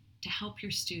 say, to help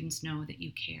your students know that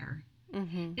you care,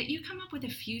 that you come up with a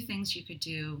few things you could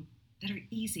do that are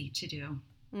easy to do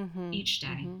each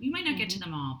day. You might not get to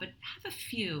them all, but have a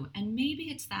few. And maybe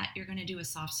it's that you're going to do a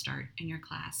soft start in your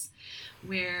class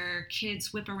where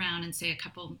kids whip around and say a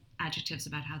couple adjectives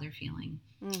about how they're feeling.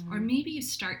 Or maybe you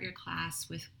start your class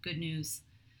with good news,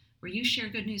 where you share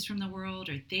good news from the world,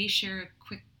 or they share a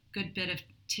quick good bit of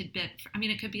tidbit. I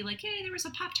mean, it could be like, hey, there was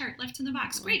a Pop-Tart left in the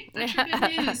box. Great, that's your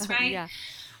good news, right?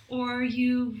 Or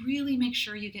you really make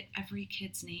sure you get every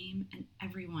kid's name and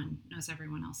everyone knows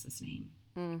everyone else's name.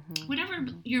 Whatever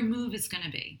your move is going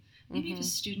to be. Maybe you have a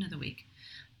student of the week.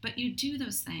 But you do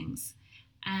those things,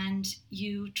 and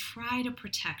you try to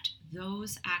protect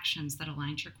those actions that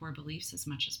align to your core beliefs as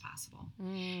much as possible.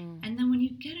 And then when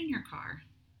you get in your car,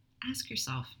 ask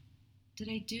yourself, did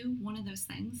I do one of those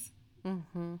things?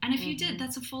 And if you did,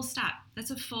 that's a full stop.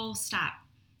 That's a full stop.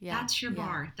 That's your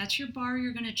bar. That's your bar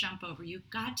you're going to jump over. You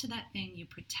got to that thing, you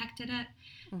protected it,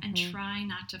 and try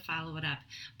not to follow it up.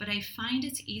 But I find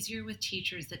it's easier with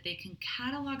teachers that they can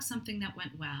catalog something that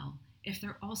went well if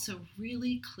they're also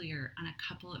really clear on a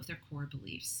couple of their core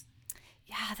beliefs.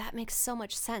 Yeah, that makes so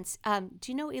much sense.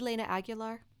 Do you know Elena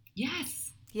Aguilar? Yes.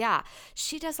 Yeah,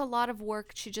 she does a lot of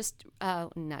work. She just,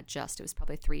 it was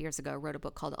probably 3 years ago, wrote a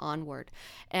book called Onward.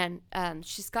 And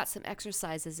she's got some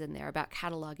exercises in there about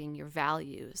cataloging your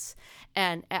values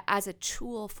and as a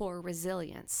tool for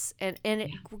resilience. And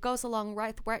it goes along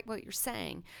right what you're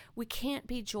saying. We can't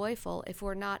be joyful if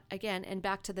we're not, again, and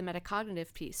back to the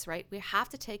metacognitive piece, right? We have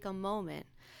to take a moment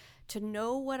to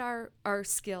know what our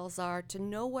skills are, to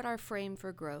know what our frame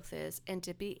for growth is, and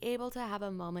to be able to have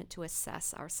a moment to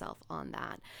assess ourselves on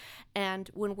that. And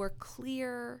when we're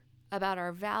clear about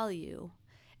our value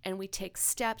and we take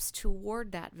steps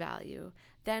toward that value,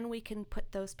 then we can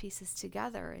put those pieces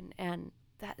together. And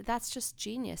that's just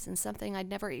genius, and something I'd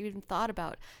never even thought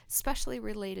about, especially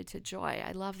related to joy.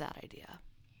 I love that idea.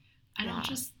 And I'll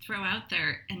just throw out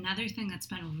there, another thing that's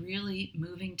been really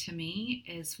moving to me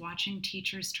is watching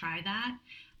teachers try that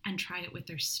and try it with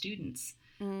their students,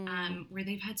 where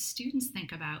they've had students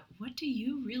think about, what do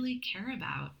you really care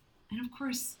about? And of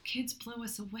course, kids blow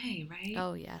us away, right?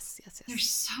 Oh, yes. They're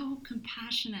so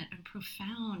compassionate and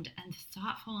profound and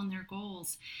thoughtful in their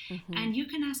goals. And you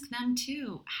can ask them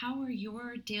too, how are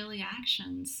your daily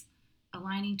actions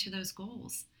aligning to those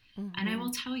goals? And I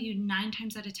will tell you, 9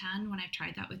 times out of 10, when I've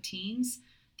tried that with teens,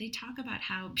 they talk about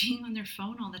how being on their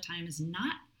phone all the time is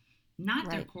not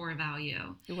their core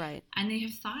value. Right. And they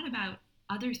have thought about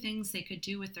other things they could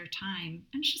do with their time,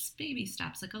 and it's just baby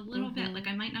steps, like a little bit. Like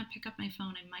I might not pick up my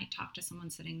phone, I might talk to someone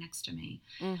sitting next to me.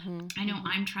 I know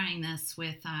I'm trying this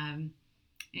with,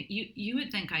 you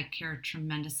would think I care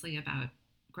tremendously about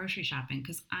grocery shopping,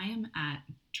 because I am at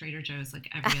Trader Joe's like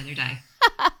every other day.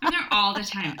 I'm there all the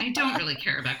time. I don't really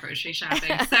care about grocery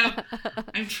shopping. So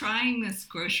I'm trying this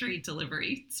grocery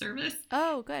delivery service.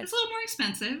 Oh, good. It's a little more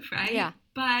expensive, right? Yeah.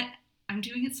 But I'm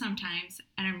doing it sometimes,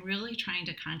 and I'm really trying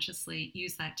to consciously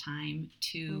use that time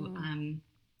to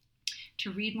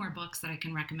read more books that I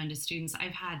can recommend to students.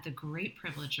 I've had the great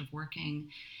privilege of working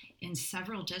in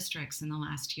several districts in the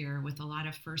last year with a lot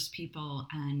of First People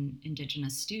and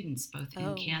Indigenous students, both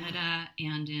in Canada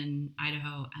and in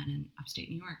Idaho and in upstate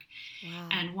New York. Wow.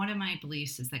 And one of my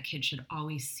beliefs is that kids should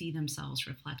always see themselves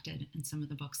reflected in some of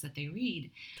the books that they read.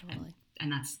 Totally.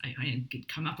 And that's, I could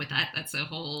come up with that. That's a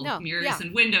whole mirrors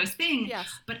and windows thing. Yes.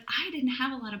 But I didn't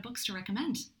have a lot of books to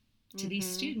recommend. to these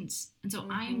students. And so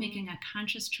I am making a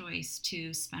conscious choice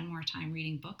to spend more time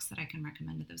reading books that I can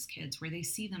recommend to those kids where they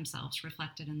see themselves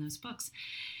reflected in those books.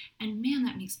 And man,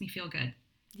 that makes me feel good.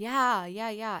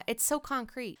 Yeah. It's so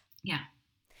concrete. Yeah.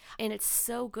 And it's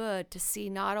so good to see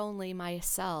not only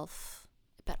myself,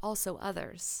 but also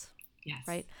others. Yes.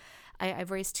 Right?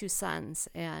 I've raised 2 sons,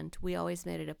 and we always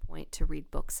made it a point to read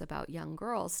books about young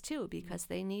girls too, because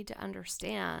they need to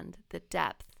understand the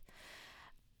depth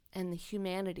and the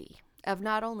humanity of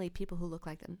not only people who look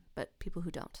like them, but people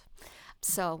who don't.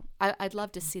 So I'd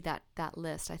love to see that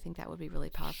list. I think that would be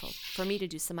really powerful for me to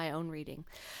do some of my own reading.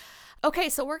 Okay,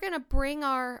 so we're going to bring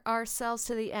ourselves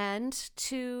to the end.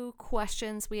 2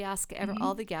 questions we ask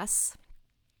all the guests.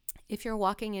 If you're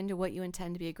walking into what you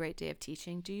intend to be a great day of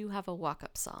teaching, do you have a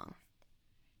walk-up song?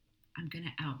 I'm going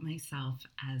to out myself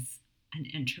as an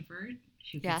introvert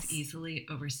who gets easily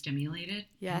overstimulated.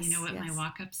 Yes. And you know what my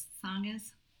walk-up song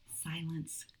is?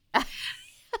 Silence.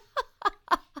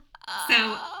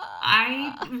 So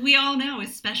we all know,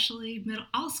 especially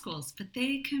all schools, but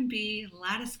they can be, a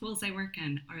lot of schools I work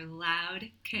in are loud,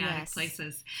 chaotic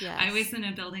places. Yes. I was in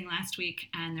a building last week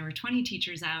and there were 20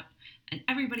 teachers out and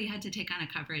everybody had to take on a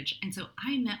coverage. And so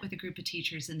I met with a group of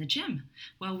teachers in the gym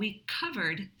while we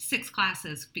covered 6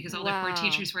 classes because all the core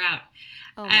teachers were out.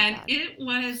 Oh and God. It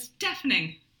was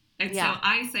deafening. And so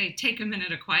I say, take a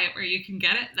minute of quiet where you can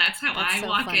get it. That's how I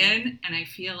walk in. And I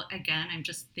feel, again, I'm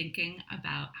just thinking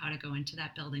about how to go into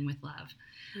that building with love.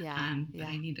 But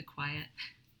I need the quiet.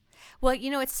 Well,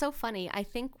 it's so funny. I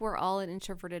think we're all an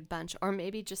introverted bunch, or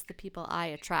maybe just the people I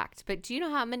attract. But do you know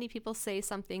how many people say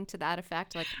something to that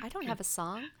effect? Like, I don't have a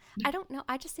song. I don't know.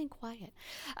 I just need quiet.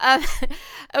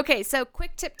 Okay, so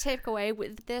quick tip takeaway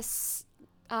with this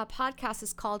podcast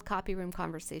is called Copy Room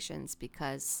Conversations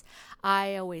because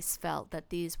I always felt that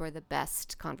these were the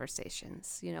best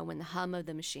conversations. When the hum of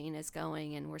the machine is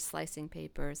going and we're slicing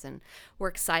papers and we're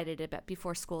excited about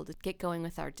before school to get going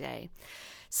with our day.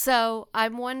 So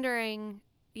I'm wondering,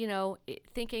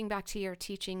 thinking back to your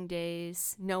teaching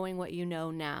days, knowing what you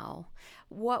know now,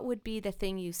 what would be the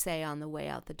thing you say on the way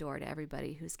out the door to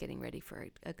everybody who's getting ready for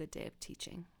a good day of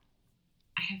teaching?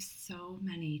 I have so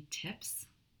many tips.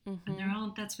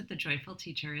 And that's what the joyful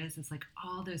teacher is. It's like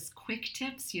all those quick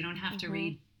tips. You don't have to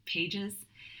read pages.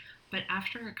 But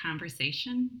after a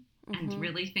conversation and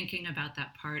really thinking about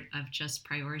that part of just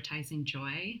prioritizing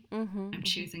joy, I'm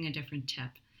choosing a different tip.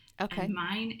 Okay. And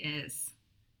mine is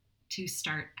to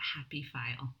start a happy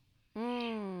file.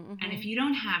 And if you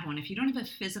don't have one, if you don't have a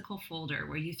physical folder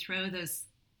where you throw those,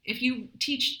 if you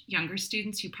teach younger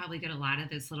students, you probably get a lot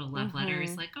of those little love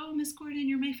letters like, oh, Miss Gordon,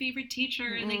 you're my favorite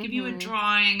teacher. And they give you a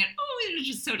drawing and, oh, it was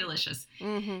just so delicious.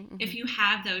 If you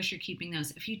have those, you're keeping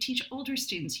those. If you teach older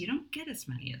students, you don't get as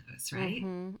many of those, right?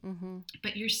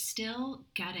 But you're still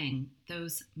getting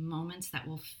those moments that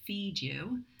will feed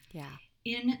you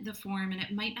in the form. And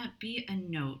it might not be a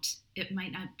note. It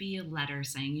might not be a letter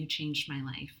saying you changed my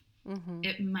life.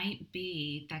 It might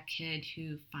be that kid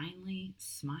who finally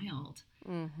smiled.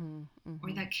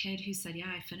 Or that kid who said,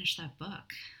 yeah, I finished that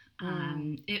book.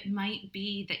 It might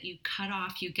be that you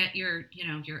get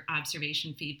your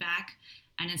observation feedback,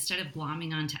 and instead of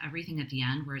glomming onto everything at the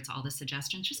end where it's all the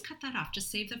suggestions, just cut that off.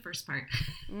 Just save the first part.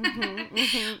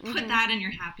 Put that in your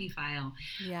happy file.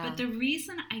 But the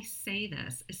reason I say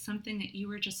this is something that you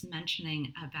were just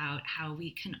mentioning about how we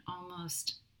can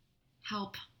almost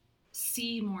help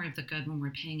see more of the good when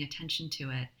we're paying attention to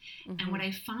it. And what I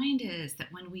find is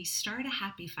that when we start a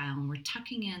happy file and we're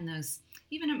tucking in those,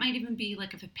 even it might even be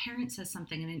like if a parent says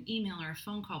something in an email or a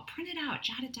phone call, print it out,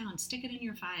 jot it down, stick it in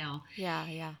your file.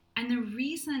 And the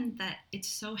reason that it's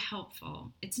so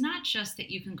helpful, it's not just that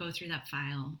you can go through that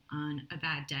file on a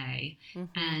bad day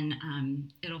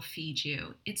and it'll feed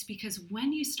you. It's because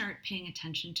when you start paying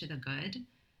attention to the good,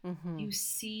 you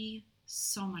see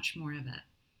so much more of it.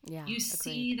 You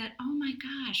see that, oh my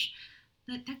gosh,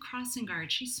 that crossing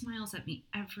guard, she smiles at me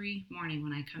every morning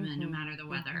when I come in, no matter the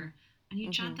weather. And you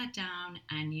jot that down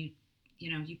and you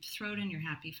throw it in your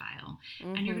happy file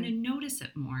and you're going to notice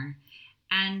it more.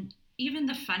 And even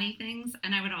the funny things,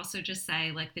 and I would also just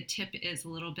say, like, the tip is a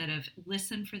little bit of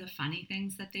listen for the funny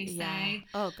things that they say.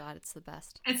 Oh God, it's the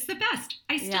best. It's the best.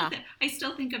 I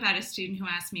still think about a student who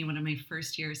asked me one of my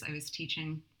first years I was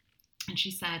teaching, and she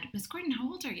said, Miss Gordon, how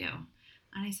old are you?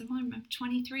 And I said, well, I'm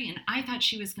 23. And I thought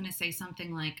she was going to say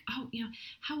something like, oh,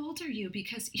 how old are you?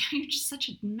 Because you're just such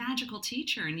a magical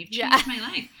teacher and you've changed my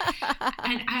life.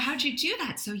 And how'd you do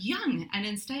that so young? And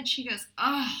instead she goes,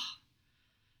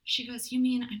 you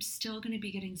mean I'm still going to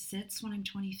be getting sits when I'm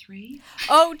 23?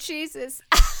 Oh, Jesus.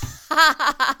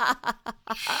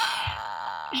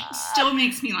 It still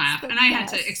makes me laugh. And I had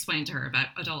to explain to her about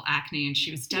adult acne, and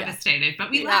she was devastated,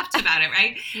 but we laughed about it,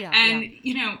 right?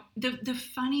 You know, the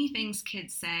funny things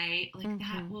kids say, like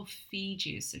that will feed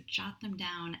you. So jot them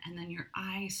down, and then your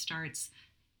eye starts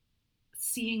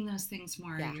seeing those things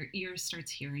more. Your ear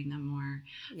starts hearing them more.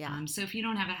 So if you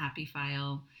don't have a happy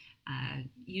file,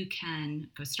 you can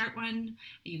go start one.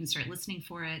 You can start listening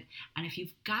for it. And if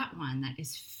you've got one that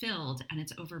is filled and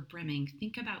it's over brimming,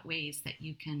 think about ways that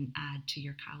you can add to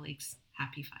your colleagues'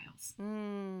 happy files.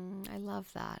 I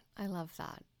love that. I love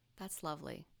that. That's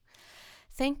lovely.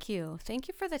 Thank you. Thank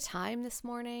you for the time this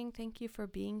morning. Thank you for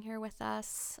being here with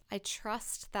us. I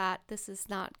trust that this is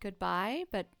not goodbye,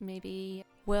 but maybe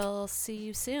we'll see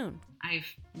you soon. I've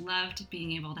loved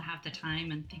being able to have the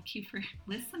time, and thank you for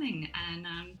listening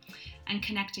and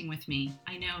connecting with me.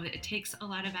 I know it takes a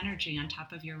lot of energy on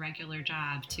top of your regular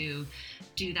job to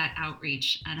do that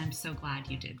outreach, and I'm so glad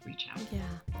you did reach out. Yeah,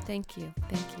 thank you.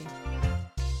 Thank you.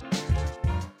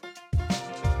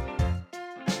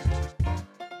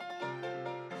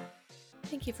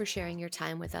 Thank you for sharing your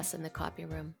time with us in the copy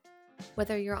room.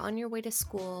 Whether you're on your way to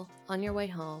school, on your way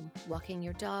home, walking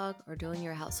your dog, or doing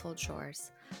your household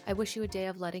chores, I wish you a day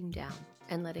of letting down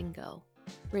and letting go.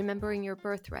 Remembering your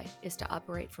birthright is to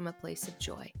operate from a place of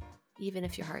joy, even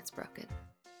if your heart's broken.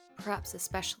 Perhaps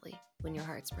especially when your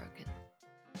heart's broken.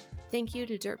 Thank you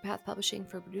to Dirt Path Publishing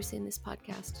for producing this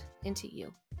podcast, and to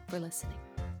you for listening.